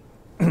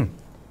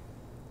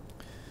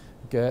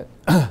 Okay.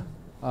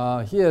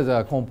 Here's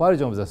a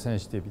comparison of the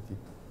sensitivity.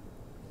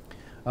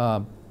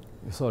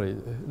 Sorry,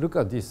 look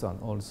at this one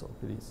also,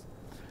 please.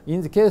 In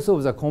the case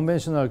of the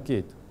conventional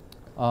kit,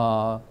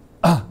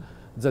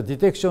 the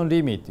detection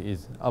limit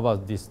is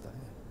about this time.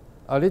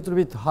 A little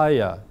bit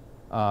higher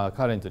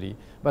currently,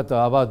 but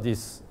about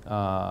this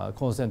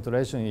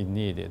concentration is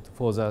needed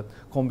for the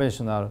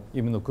conventional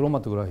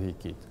immunochromatography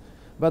kit.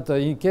 But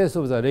in case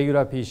of the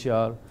regular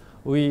PCR,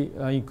 we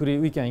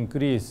can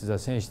increase the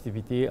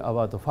sensitivity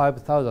about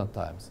 5,000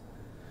 times.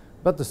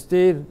 But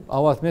still,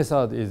 our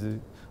method is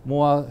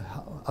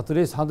at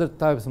least 100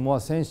 times more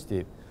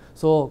sensitive.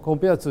 So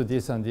compared to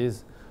this and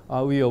this,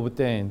 we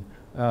obtain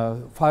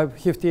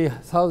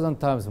 50,000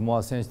 times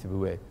more sensitive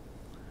way.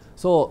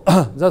 So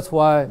that's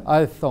why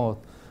I thought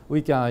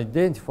we can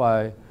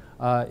identify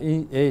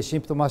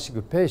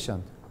asymptomatic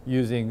patient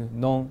using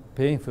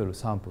non-painful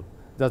sample.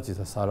 That is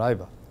the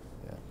saliva.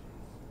 Yeah.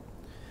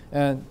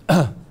 And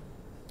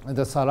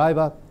the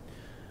saliva,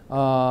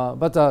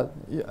 but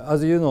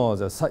as you know,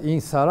 in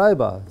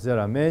saliva there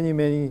are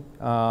many,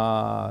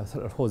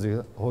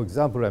 for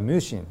example, a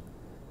mucin.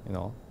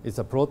 It's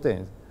a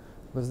protein.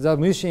 But the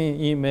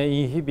mucin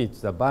may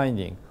inhibit the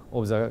binding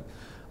of the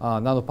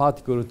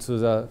nanoparticle to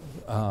the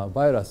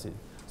viruses.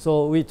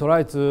 So we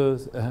try to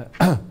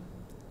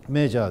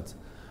measure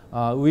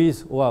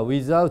with or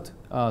without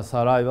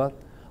saliva.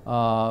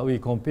 We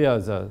compare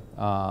the,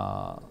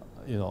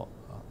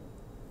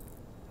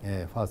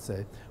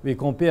 we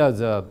compare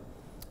the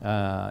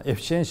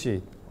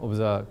efficiency of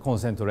the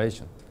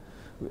concentration.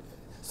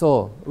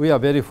 So we are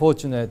very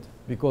fortunate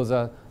because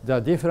the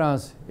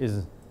difference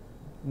is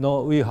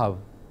we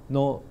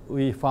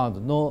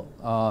found no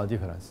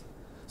difference.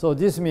 So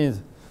this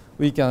means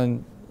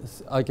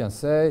I can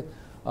say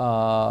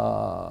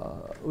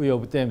we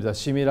obtain the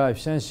similar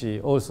efficiency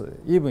also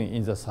even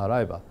in the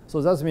saliva.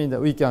 So that means that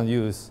we can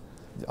use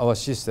our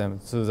system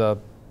to the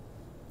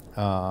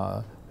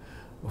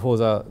for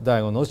the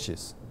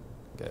diagnosis.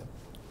 Okay.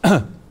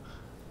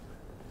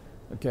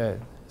 Okay.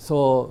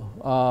 So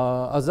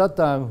at that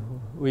time,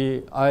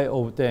 I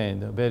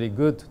obtained very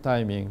good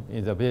timing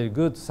in the very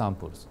good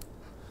samples.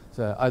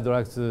 So I'd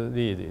like to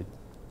read it.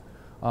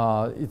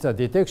 It's a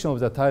detection of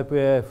the type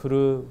A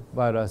flu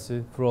virus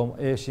from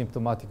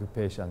asymptomatic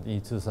patient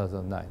in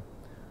 2009.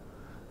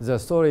 The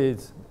story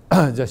is,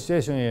 the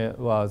situation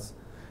was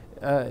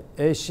a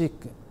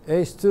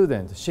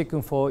student sick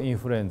for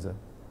influenza.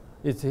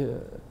 It's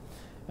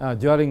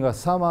during a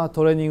summer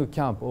training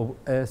camp of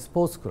a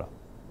sports club.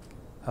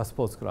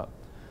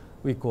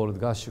 We call it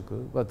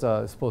gashuku, but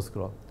a sports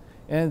club.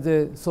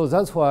 And so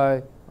that's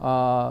why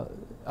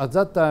at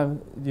that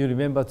time, you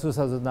remember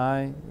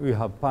 2009, we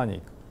have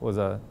panic with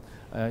the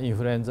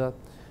influenza.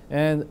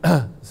 And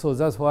so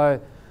that's why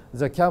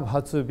the camp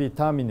had to be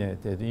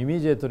terminated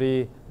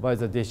immediately by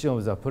the decision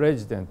of the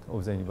president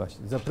of the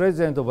university. The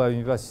president of the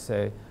university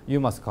said, you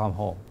must come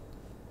home,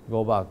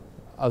 go back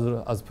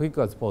as quick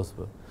as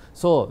possible.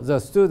 So the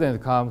student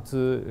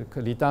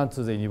return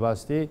to the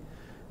university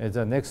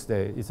the next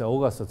day. It's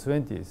August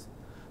 20th.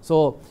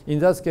 So in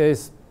that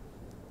case,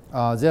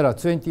 there are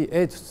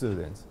 28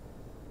 students.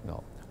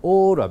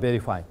 All are very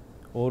fine.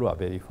 All are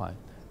very fine.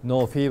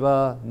 No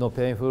fever, no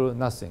painful,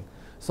 nothing.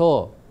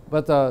 So,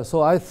 but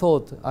so I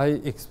thought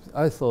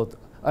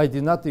I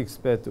did not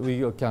expect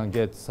we can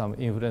get some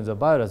influenza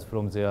virus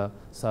from their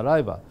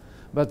saliva,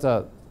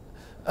 but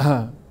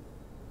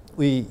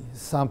we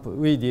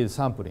did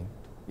sampling.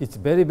 It's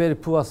very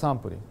poor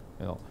sampling,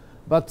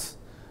 But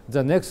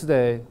the next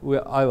day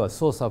I was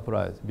so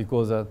surprised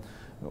because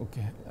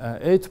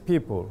 8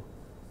 people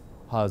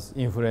has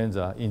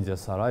influenza in their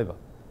saliva.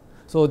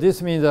 So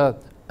this means that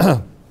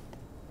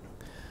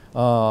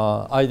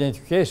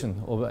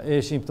identification of an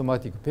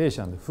asymptomatic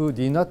patient who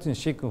did not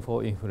sick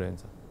for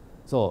influenza.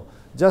 So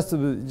just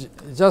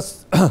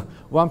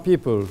one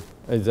people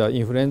is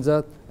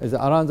influenza, is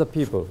another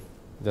people,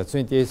 the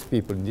 28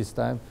 people in this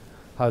time,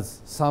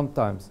 has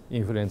sometimes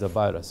influenza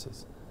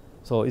viruses.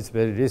 So it's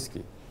very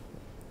risky.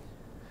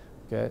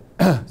 Okay,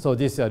 so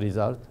this is a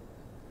result.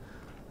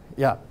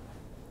 Yeah.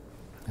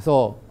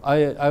 So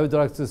I would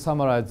like to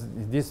summarize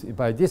this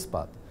by this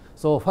part.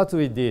 So what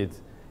we did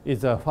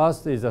is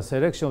first is a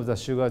selection of the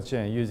sugar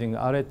chain using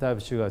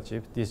RA-type sugar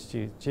chip, this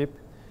chip,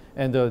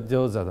 and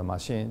those are the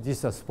machine. This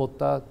is a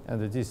spotter,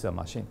 and this is a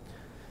machine.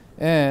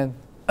 And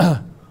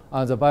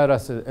as the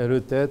virus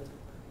eluted,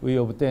 we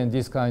obtain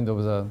this kind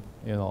of the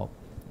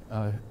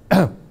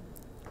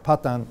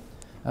pattern,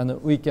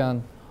 and we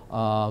can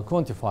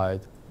quantify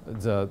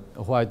the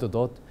white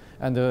dot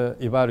and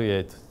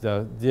evaluate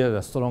there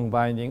are strong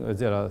binding or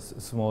there are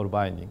small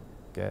binding.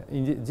 Okay,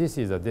 this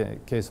is the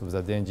case of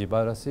the dengue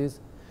viruses,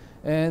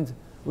 and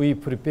we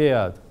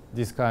prepared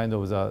this kind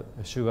of the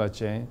sugar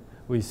chain.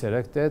 We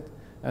selected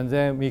and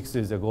then mixed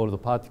with the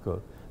gold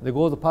particle. The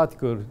gold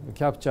particle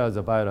captures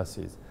the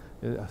viruses,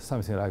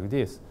 something like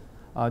this.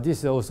 This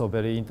is also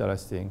very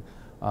interesting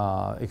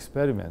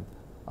experiment.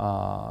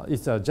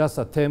 It's just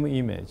a TEM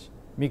image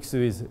mixed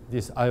with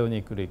this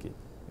ionic liquid.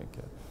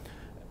 Okay.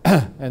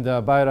 And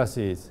the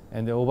viruses,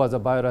 and over the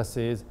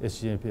viruses,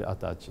 SGNP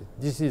attached.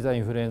 This is the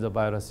influenza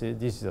viruses,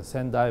 this is the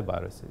Sendai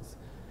viruses.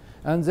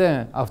 And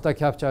then after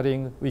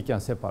capturing, we can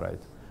separate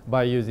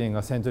by using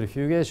a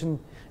centrifugation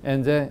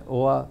and then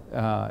or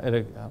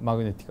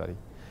magnetically.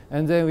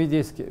 And then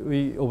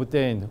we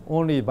obtained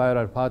only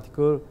viral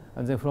particle,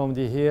 and then from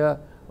here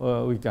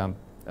we can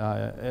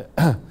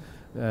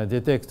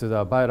detect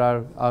the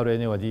viral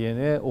RNA or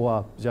DNA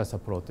or just a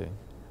protein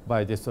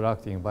by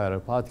destructing viral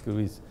particle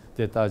with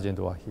detergent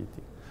or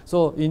heating.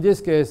 So in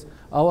this case,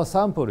 our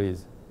sample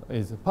is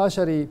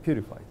partially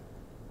purified.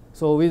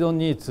 So we don't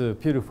need to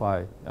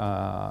purify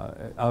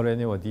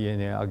RNA or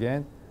DNA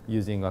again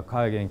using a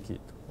Kagen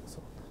kit.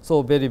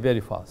 So very,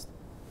 very fast.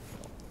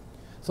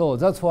 So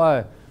that's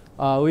why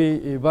we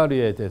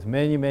evaluated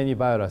many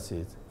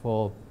viruses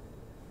for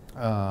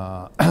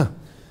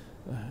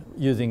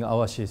using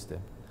our system.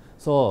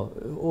 So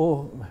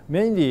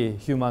mainly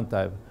human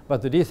type,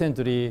 but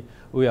recently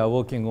we are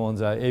working on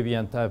the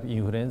avian type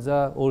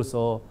influenza,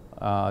 also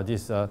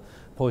this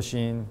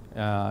porcine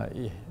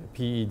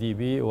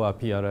PEDB or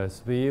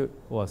PRSV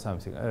or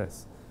something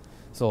else.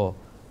 So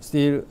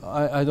still,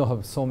 I don't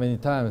have so many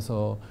time,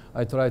 so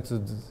I try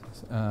to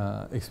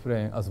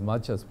explain as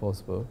much as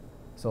possible.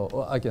 So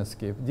I can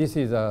skip. This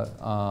is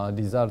a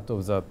result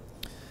of the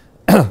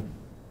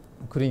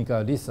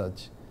clinical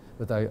research,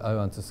 but I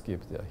want to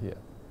skip here.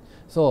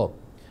 So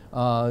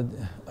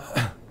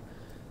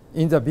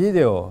in the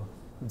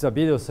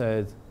video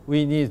said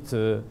we need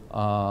to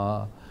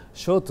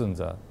shorten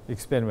the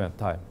experiment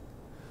time.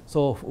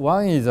 So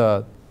one is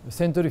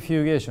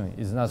centrifugation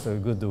is not a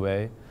good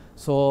way.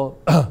 So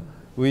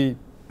we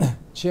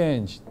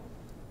try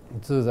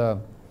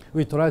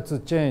to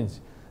change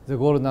the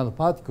gold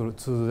nanoparticle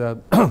to the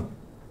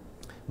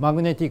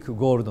magnetic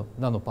gold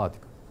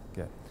nanoparticle.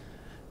 Okay.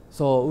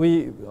 So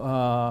we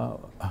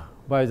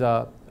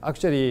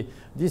actually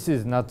this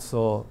is not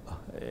so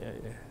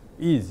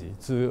easy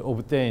to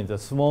obtain the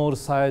small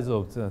size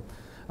of the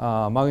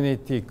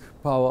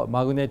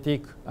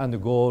magnetic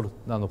and gold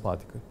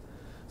nanoparticle.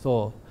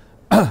 So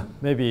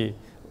maybe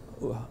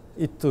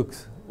it took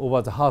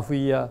over the half a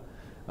year.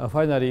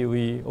 Finally,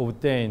 we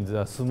obtained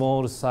the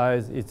small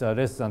size. It's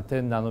less than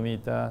 10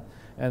 nanometer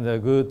and a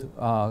good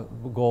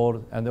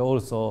gold, and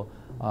also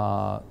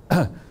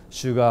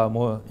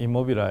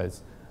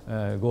sugar-immobilized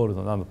gold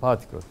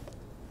nanoparticle.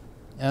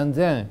 And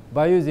then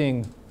by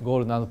using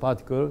gold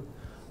nanoparticle,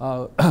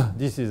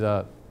 this is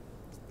a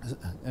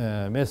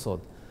method.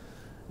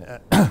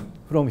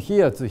 From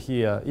here to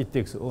here, it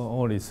takes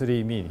only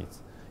 3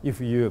 minutes if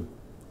you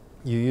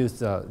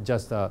use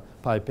just a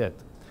pipette.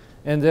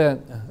 And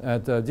then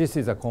this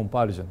is a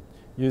comparison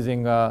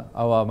using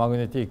our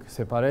magnetic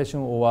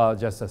separation or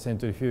just a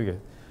centrifugal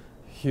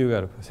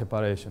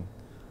separation.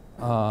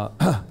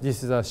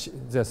 This is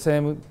the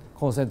same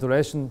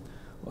concentration,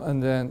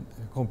 and then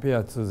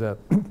compared to the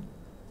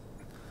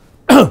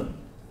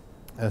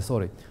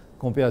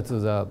compared to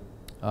the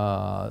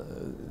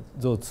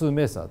those two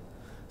methods.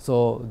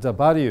 So the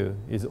value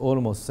is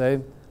almost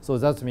same. So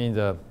that means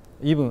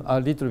even a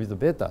little bit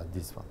better,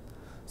 this one.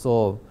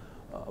 So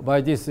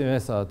by this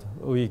method,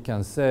 we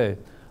can say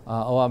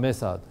our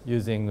method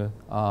using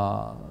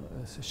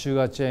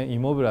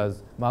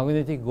sugar-chain-immobilized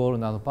magnetic gold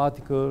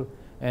nanoparticle,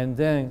 and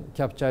then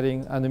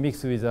capturing and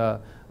mix with a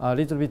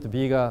little bit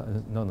bigger,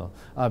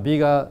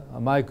 bigger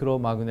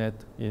micromagnet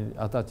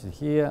attached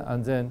here,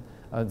 and then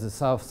the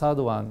third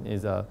one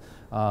is a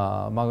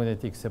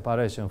magnetic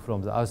separation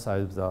from the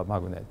outside of the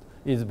magnet.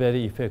 It's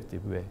very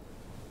effective way.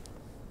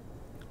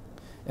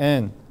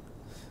 And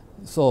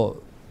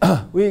so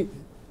we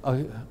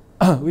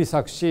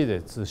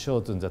succeeded to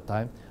shorten the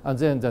time. And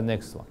then the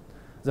next one,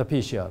 the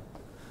PCR.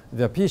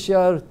 The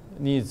PCR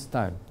needs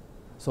time.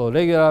 So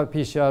regular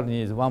PCR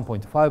needs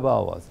 1.5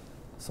 hours.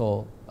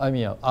 So I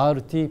mean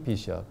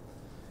RT-qPCR.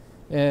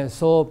 And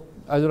so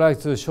I'd like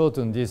to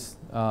shorten this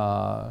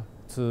to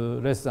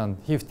less than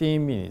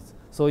 15 minutes.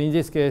 So in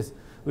this case,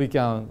 we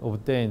can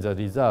obtain the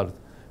result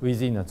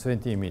within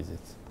 20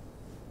 minutes.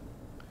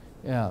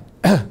 Yeah,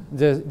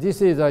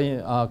 this is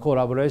a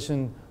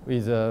collaboration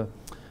with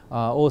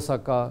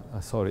Osaka,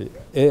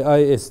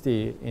 AIST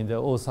in the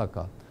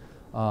Osaka,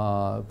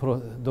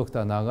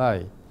 Dr.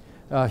 Nagai.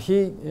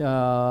 He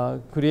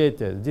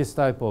created this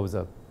type of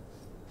the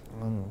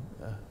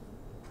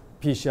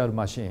PCR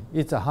machine.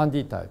 It's a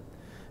handy type.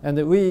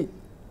 And we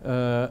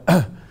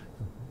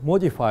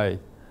modified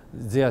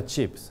their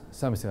chips,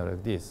 something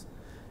like this.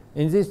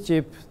 In this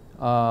chip,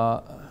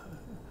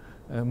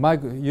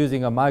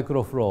 using a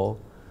microflow,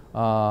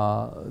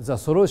 the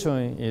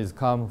solution is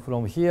come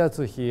from here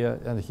to here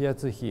and here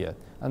to here.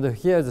 And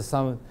here is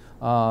some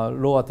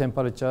lower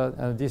temperature,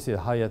 and this is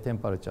higher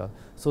temperature.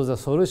 So the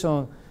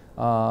solution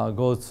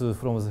goes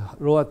from the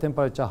lower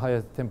temperature,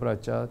 higher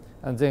temperature,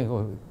 and then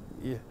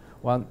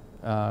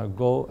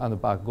go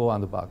and back, go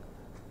and back.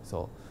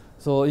 So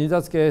in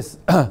that case,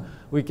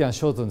 we can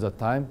shorten the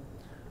time.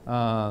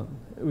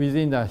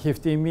 Within the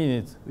 15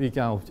 minutes, we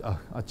can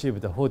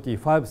achieve the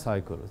 45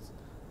 cycles.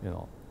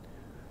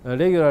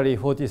 Regularly,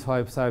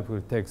 45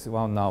 cycles takes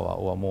 1 hour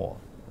or more.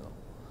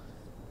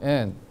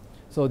 And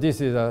so this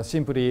is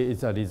simply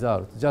it's a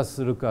result. Just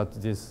look at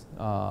this,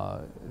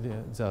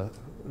 the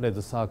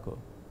red circle.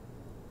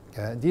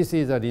 Okay. This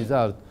is a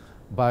result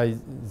by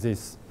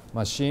this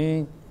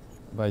machine,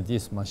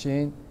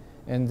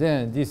 and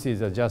then this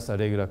is just a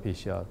regular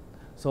PCR.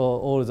 So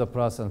all the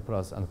plus and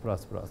plus and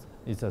plus plus,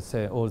 it's the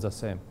same, all the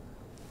same.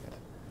 Okay.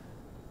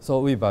 So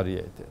we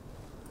variated.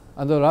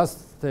 And the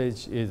last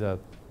stage is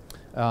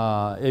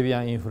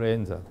avian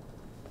influenza.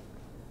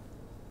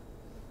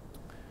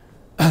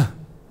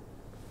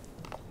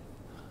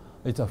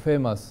 it's a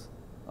famous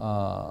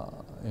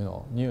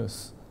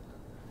news.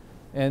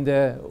 And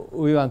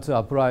we want to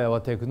apply our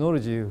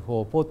technology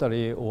for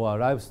poultry or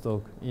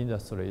livestock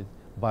industry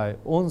by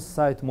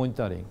on-site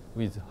monitoring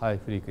with high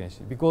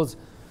frequency, because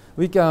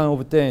we can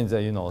obtain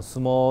the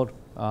small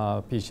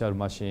PCR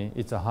machine.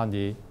 It's a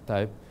handy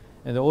type,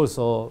 and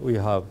also we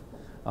have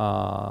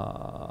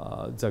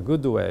the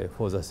good way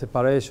for the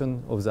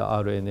separation of the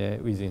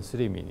RNA within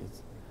 3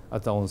 minutes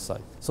at the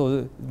on-site. So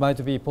it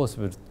might be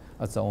possible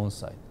at the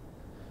on-site.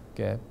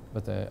 Okay,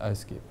 but I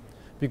skip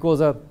because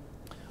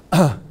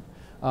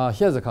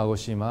here's the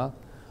Kagoshima.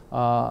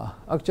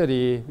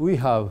 Actually, we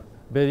have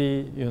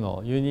very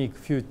unique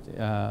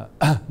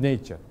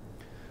nature.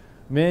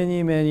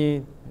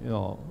 Many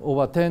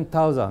over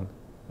 10,000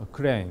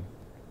 crane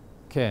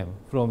came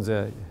from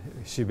the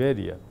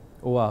Siberia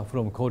or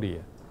from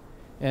Korea,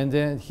 and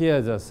then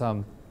here's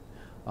some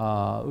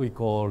we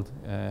called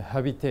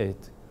habitat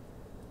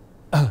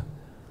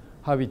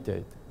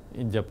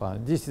in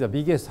Japan. This is the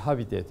biggest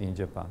habitat in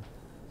Japan.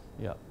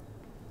 Yeah,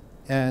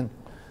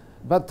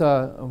 but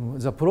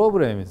the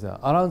problem is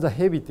around the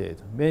habitat,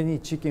 many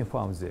chicken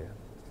farms there.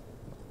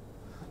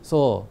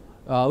 So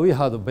we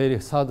had a very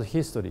sad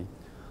history.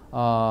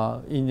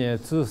 In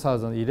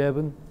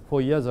 2011,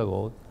 4 years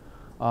ago,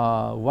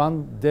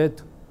 one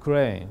dead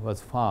crane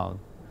was found.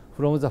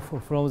 From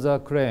the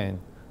crane,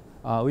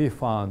 we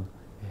found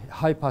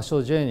high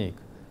pathogenic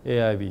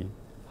AIV,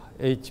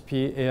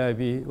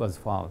 HPAIV was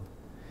found.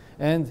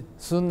 And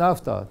soon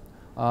after,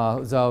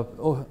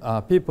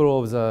 the people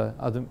of the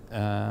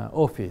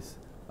office,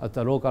 at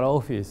the local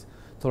office,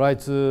 tried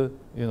to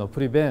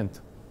prevent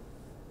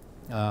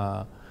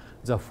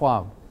the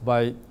farm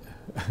by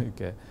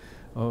okay,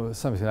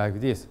 something like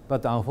this.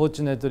 But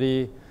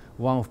unfortunately,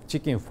 one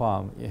chicken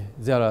farm,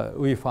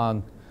 we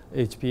found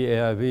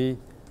HPAIV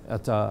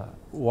at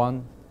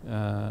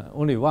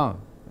only one.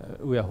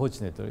 We are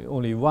fortunately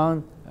only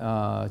one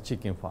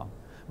chicken farm.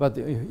 But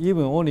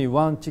even only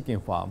one chicken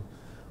farm,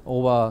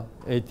 over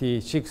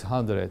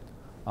 8,600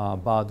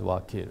 birds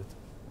were killed.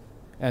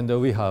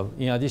 And we have,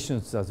 in addition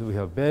to that, we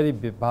have very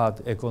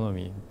bad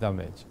economy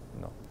damage.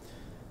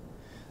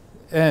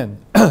 And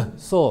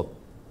so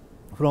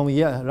from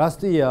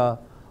last year,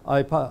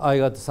 I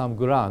got some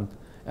grant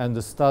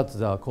and start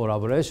the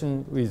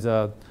collaboration with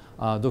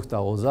Dr.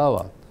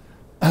 Ozawa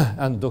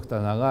and Dr.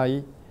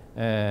 Nagai.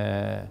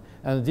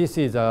 And this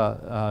is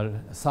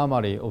a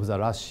summary of the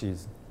last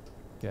season.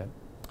 Okay.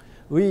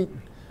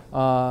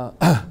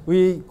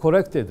 We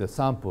collected the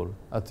sample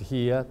at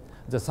here.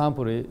 The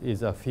sample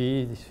is a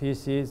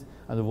feces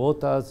and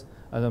waters,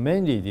 and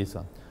mainly this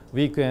one,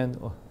 weakened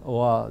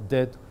or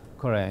dead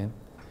crane,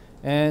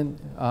 and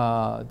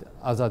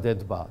other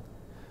dead bird.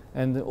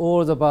 And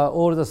all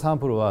the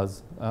sample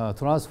was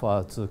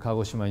transferred to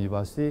Kagoshima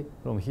University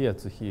from here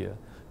to here.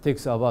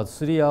 Takes about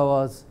 3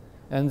 hours,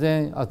 and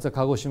then at the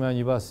Kagoshima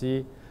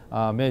University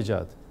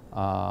measured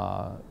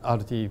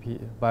RT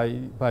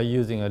by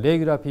using a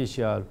regular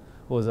PCR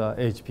for the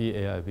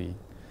HPAIV.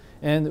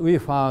 And we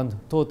found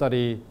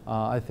totally,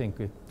 I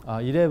think,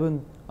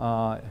 11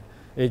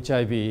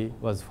 HIV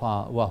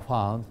were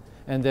found,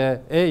 and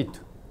 8,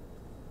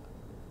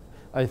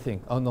 I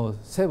think, oh no,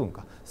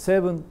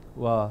 7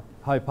 were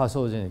high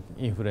pathogenic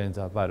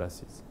influenza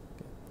viruses.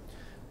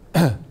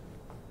 Okay.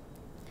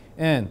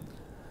 And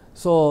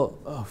so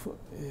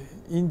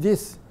in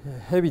this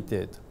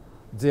habitat,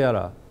 there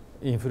are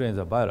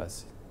influenza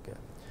viruses. Okay.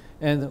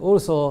 And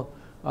also,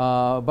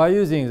 by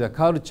using the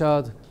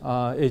cultured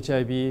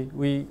HIV,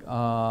 we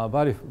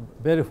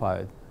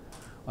verified,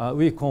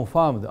 we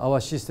confirmed our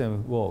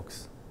system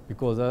works,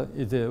 because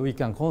we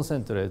can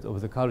concentrate of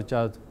the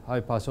cultured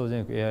high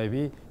pathogenic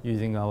AIV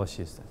using our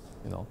system.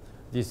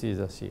 This is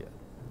a here.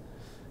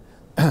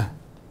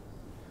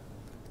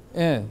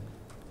 And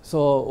so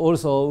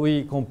also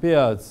we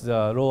compared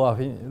the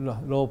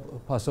low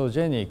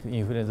pathogenic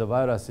influenza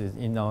viruses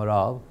in our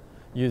lab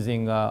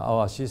using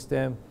our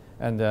system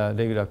and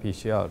regular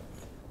PCR.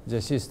 The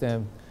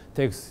system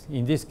takes,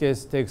 in this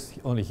case, takes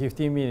only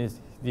 15 minutes.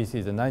 This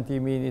is 90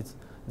 minutes,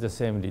 the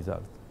same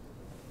result.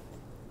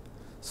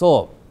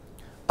 So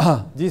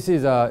this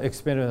is an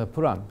experimental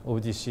plan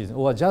of this season,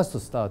 or just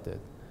started.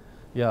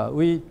 Yeah,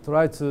 we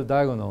tried to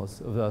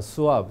diagnose the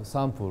swab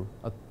sample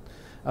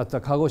at the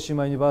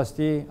Kagoshima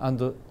University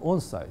and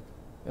on-site.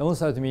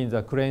 On-site means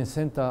the crane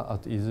center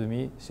at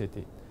Izumi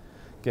City.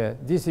 Okay,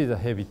 this is a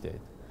habitat.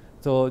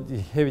 So the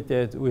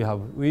habitat we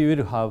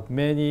will have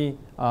many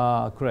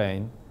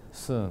crane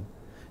soon.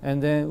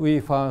 And then we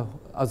found,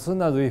 as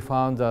soon as we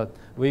found that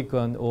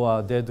weakened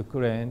or dead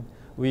crane,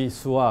 we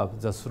swab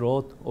the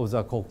throat of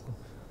the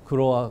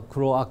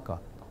cloaca.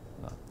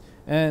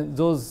 And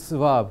those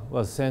swab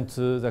was sent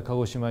to the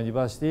Kagoshima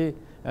University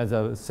as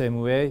the same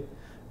way,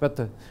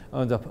 but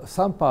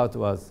some part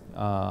was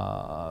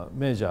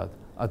measured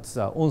at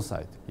the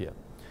on-site here.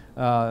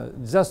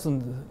 Just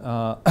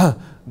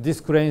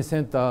this crane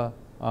center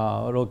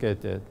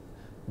located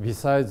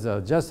besides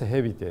just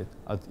habitat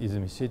at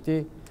Izumi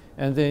City,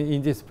 and then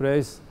in this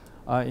place,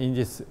 in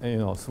this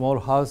small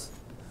house,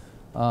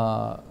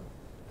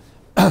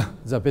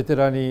 the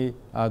veterinary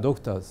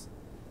doctors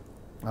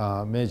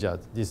measured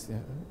this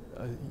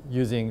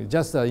using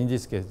just in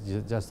this case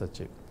just a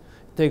chip.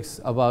 It takes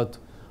about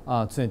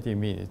 20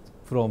 minutes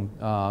from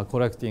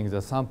collecting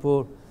the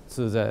sample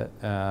to the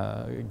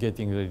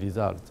getting the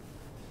result.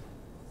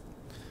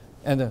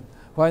 And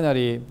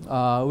finally,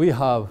 we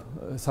have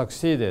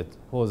succeeded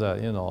for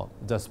the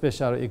the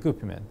special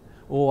equipment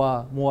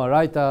or more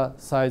lighter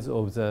size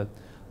of the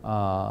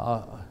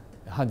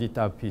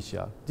handy-type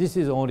PCR. This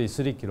is only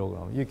 3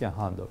 kilograms you can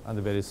handle and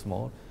very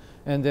small.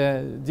 And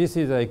this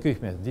is the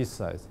equipment this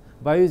size.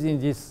 By using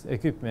this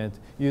equipment,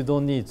 you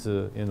don't need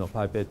to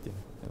pipetting.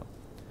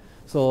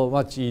 So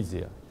much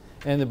easier.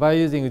 And by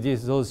using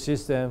those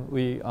systems,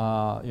 we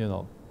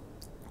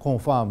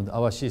confirmed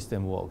our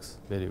system works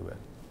very well.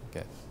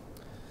 Okay.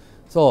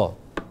 So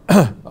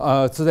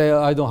today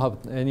I don't have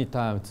any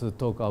time to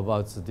talk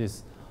about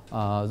this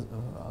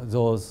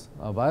those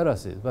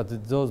viruses,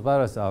 but those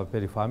viruses are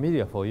very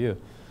familiar for you.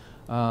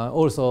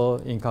 Also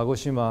in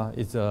Kagoshima,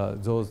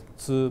 those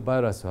 2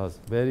 viruses has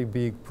very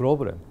big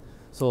problem.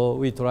 So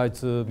we try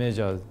to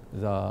measure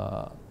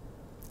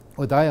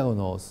or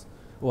diagnose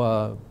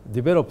or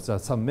develop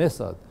some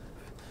method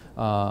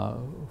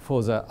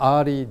for the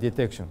early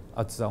detection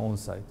at the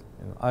on-site.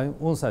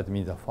 On-site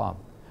means a farm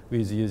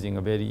with using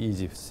a very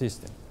easy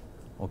system.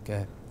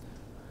 Okay.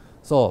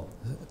 So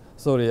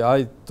sorry,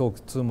 I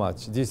talked too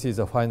much. This is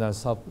a final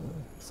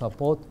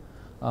support.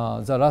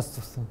 The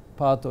last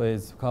part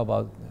is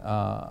covered,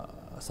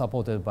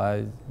 supported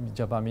by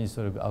Japan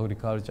Ministry of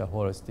Agriculture,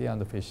 Forestry,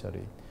 and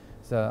Fishery.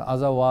 The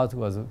other part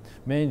was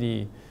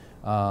mainly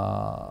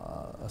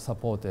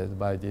supported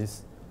by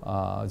this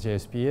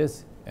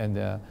JSPS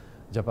and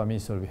Japan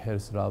Ministry of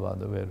Health, Lab,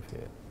 and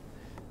Welfare.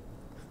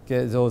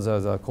 Okay, those are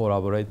the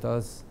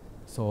collaborators.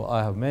 So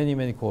I have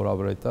many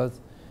collaborators.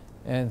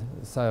 And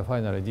so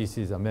finally, this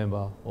is a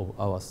member of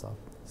our staff.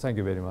 Thank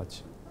you very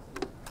much.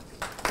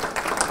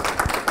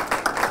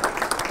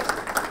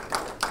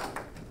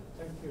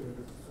 Thank you,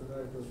 Dr.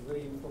 Suda. It was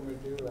very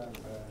informative and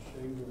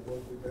sharing your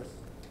work with us.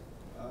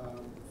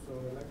 So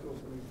I'd like to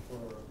open it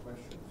for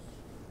questions.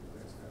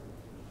 Let's have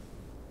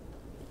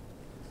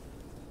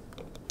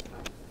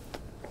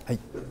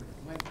it.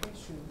 My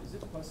question, is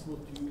it possible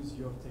to use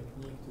your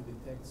technique to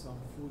detect some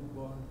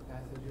foodborne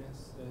pathogens,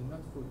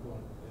 not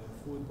foodborne,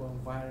 foodborne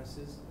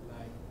viruses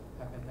like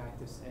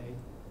hepatitis A?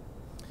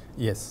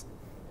 Yes.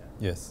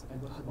 Yeah. Yes.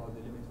 And what about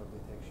the limit of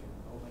detection?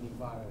 How many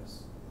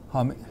viruses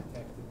How can be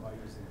detected by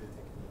using the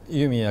technique?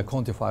 You mean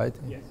quantified?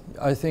 Yes.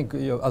 I think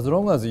as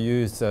long as you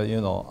use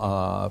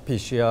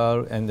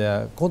PCR and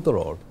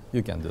control,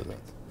 you can do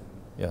that.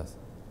 Yes.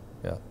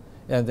 Yeah.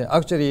 And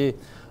actually,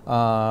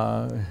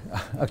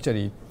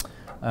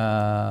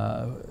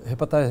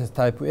 hepatitis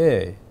type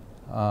A,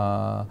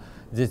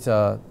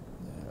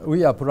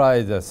 we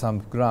applied some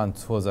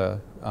grants for the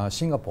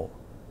Singapore,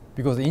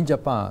 because in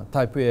Japan,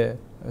 type A,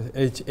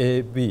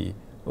 HAB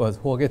was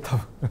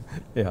forgettable.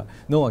 Yeah,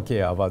 no one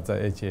cares about the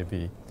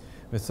HAB.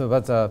 So,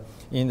 but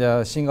in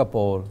the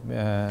Singapore,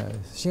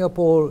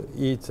 Singapore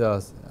eats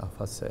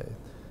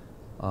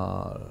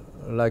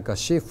like a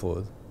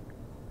seafood.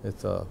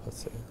 It's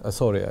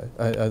sorry,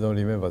 I don't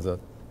remember that.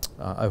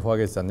 I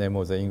forget the name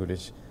of the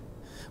English.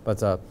 But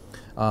the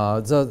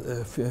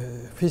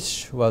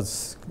fish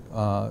was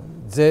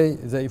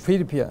the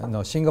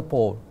Philippine,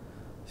 Singapore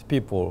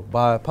people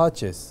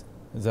purchase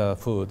the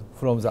food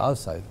from the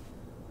outside.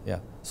 Yeah,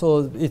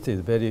 so it is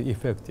very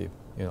effective.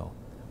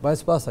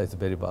 Vice versa is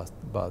very bad.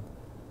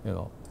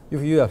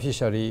 If you are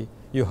fishery,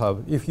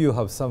 if you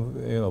have some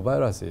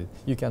viruses,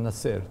 you cannot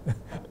sell.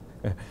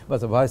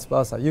 But vice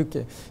versa,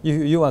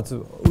 we want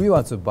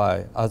to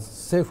buy as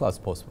safe as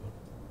possible.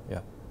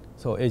 Yeah,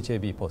 so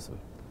HAB possible.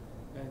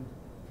 And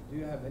do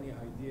you have any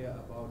idea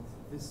about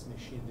this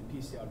machine, the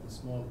PCR, the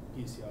small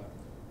PCR,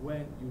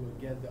 when you will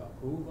get the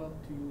approval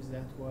to use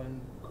that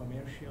one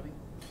commercially?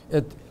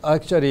 It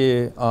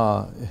actually,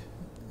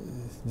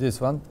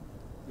 this one?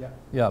 Yeah.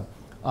 Yeah.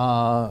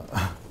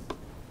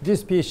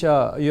 This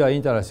PCR, you are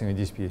interested in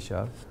this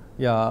PCR.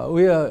 Yeah,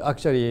 we are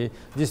actually,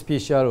 this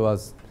PCR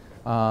was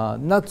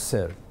not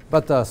sell,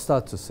 but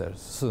start to sell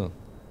soon.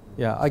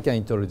 Yeah, I can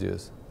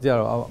introduce. They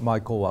are my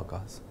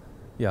co-workers.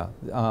 Yeah,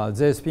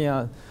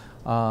 JSP,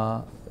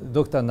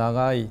 Dr.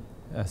 Nagai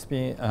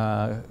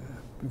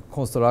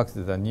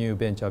constructed a new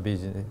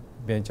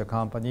venture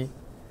company.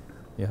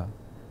 Yeah,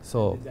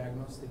 so. And the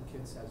diagnostic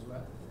kits as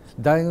well?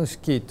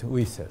 Diagnostic kit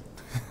we sell.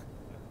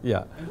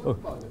 Yeah. And what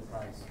about the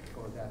price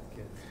for that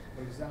kit?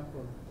 For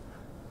example,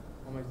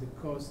 how much the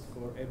cost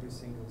for every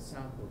single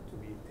sample to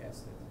be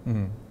tested?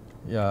 Mm-hmm.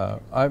 Yeah,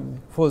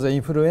 for the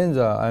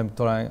influenza,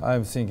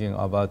 I'm thinking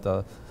about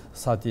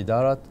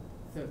 $30.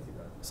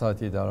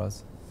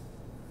 $30.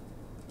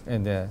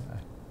 And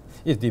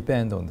it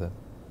depends on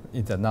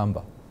the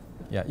number.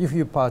 Yeah, if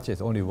you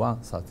purchase only one,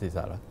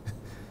 $30.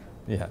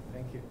 Yeah.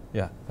 Thank you.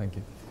 Yeah, thank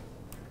you.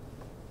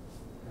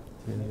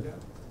 Thank you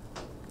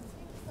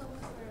so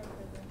much for your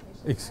presentation.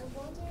 I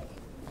wonder if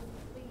you could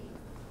please,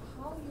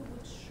 how you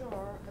would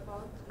sure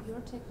about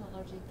your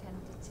technology can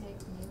detect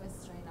new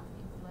strain of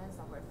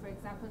influenza, where, for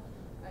example,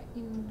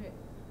 in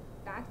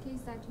that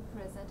case that you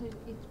presented,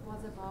 it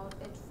was about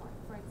H5.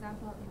 For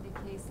example, in the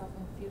case of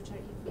in future,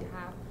 if we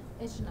have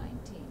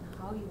H19,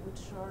 how you would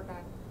show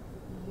that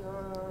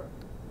your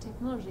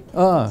technology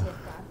can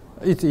detect that?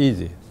 It's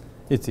easy.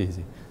 It's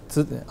easy.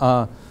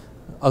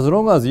 As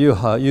long as you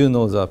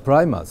know the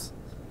primers.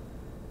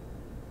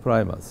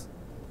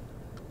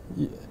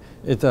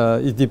 It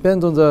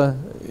depends on the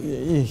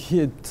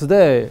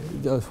today.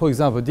 For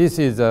example, this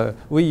is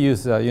we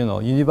use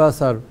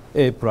universal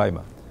A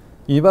primer.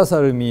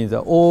 Universal means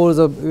that all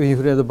the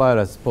influenza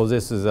virus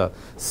possesses the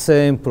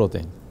same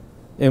protein,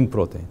 M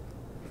protein.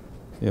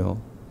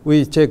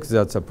 We check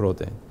that's a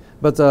protein.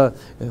 But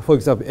for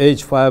example,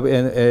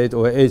 H5N8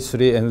 or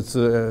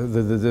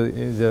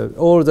H3N2,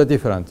 all the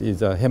different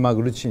is a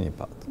hemagglutinin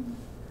part.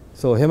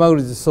 So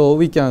so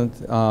we can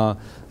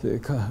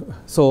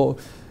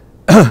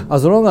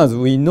as long as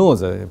we know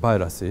the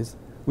viruses,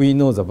 we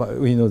know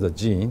the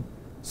gene,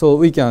 so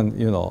we can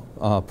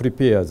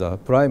prepare the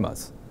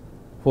primers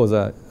for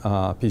the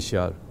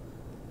PCR,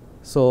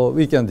 so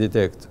we can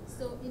detect.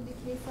 So in the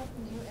case of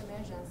new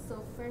emergence,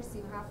 so first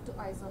you have to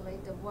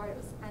isolate the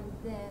virus and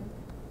then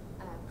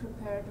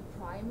prepare the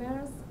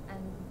primers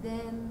and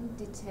then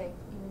detect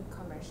in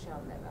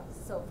commercial level.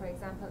 So for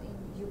example,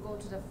 you go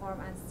to the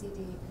farm and see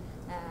the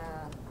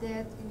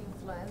death in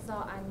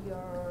influenza and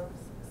your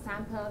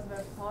samples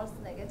were false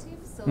negative,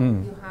 so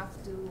you have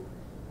to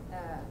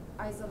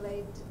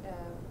isolate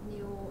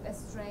new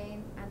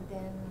strain and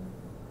then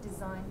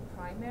design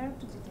primer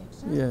to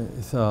detection? Yeah,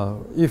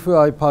 so if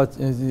I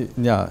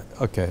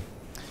okay.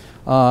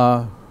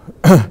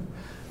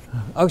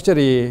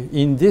 Actually,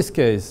 in this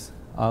case,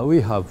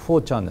 we have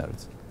 4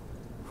 channels.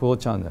 4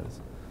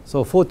 channels.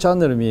 So 4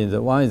 channel means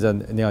one is a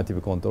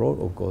negative control,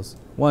 of course.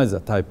 One is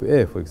a type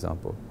A, for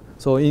example.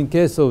 So in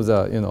case of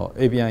the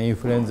avian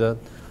influenza,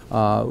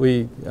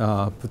 we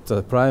put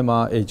the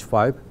primer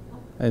H5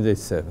 and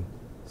H7.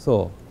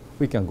 So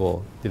we can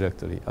go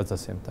directly at the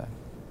same time.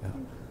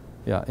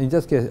 Yeah, in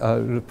this case,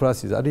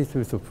 plus is a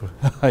little bit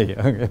high.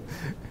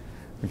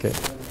 Okay.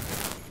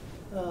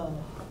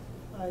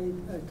 I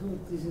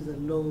thought this is a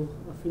low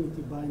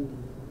affinity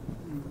binding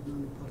in the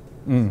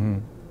nanoparticles. Mm-hmm.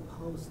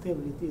 How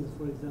stable it is,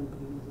 for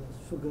example, the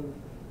sugar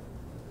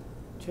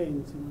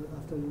chains,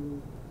 after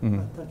you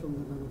attach on the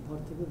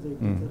nanoparticles, they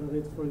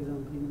deteriorate, for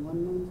example, in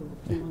 1 month or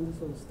 2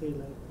 months, or stay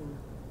like for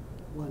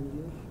 1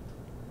 year?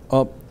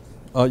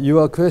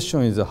 Your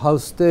question is how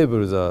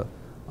stable the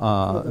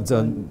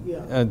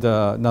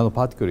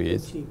nanoparticle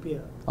is.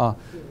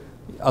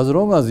 As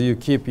long as you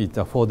keep it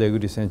at 4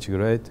 degrees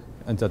centigrade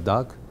and the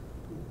dark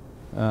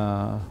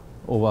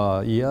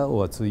over a year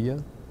or 2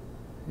 years,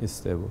 it's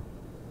stable.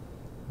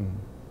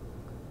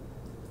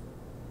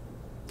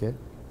 Okay.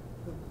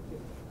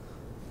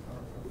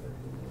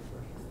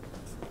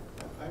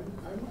 I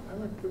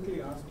might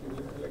quickly ask you,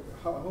 like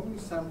how many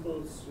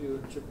samples your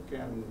chip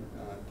can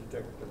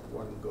detect at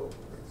one go,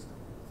 for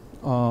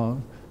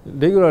example?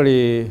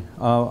 Regularly,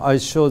 I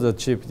show the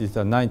chip is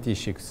a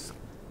 96,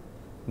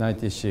 yeah.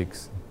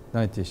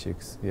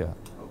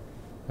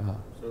 Okay.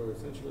 So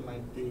essentially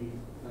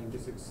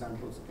 96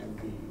 samples can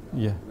be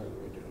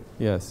evaluated.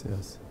 Yes.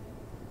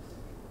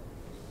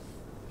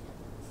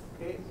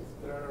 Okay, if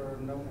there are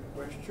no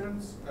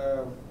questions,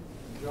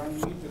 join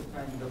me to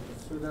thank Dr.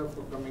 Suda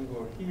for coming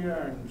over here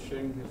and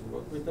sharing his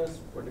work with us,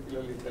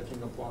 particularly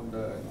touching upon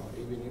the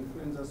avian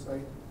influenza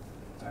side.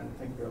 And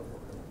thank you all for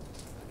coming.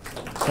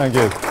 Thank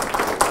you.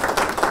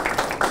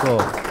 So.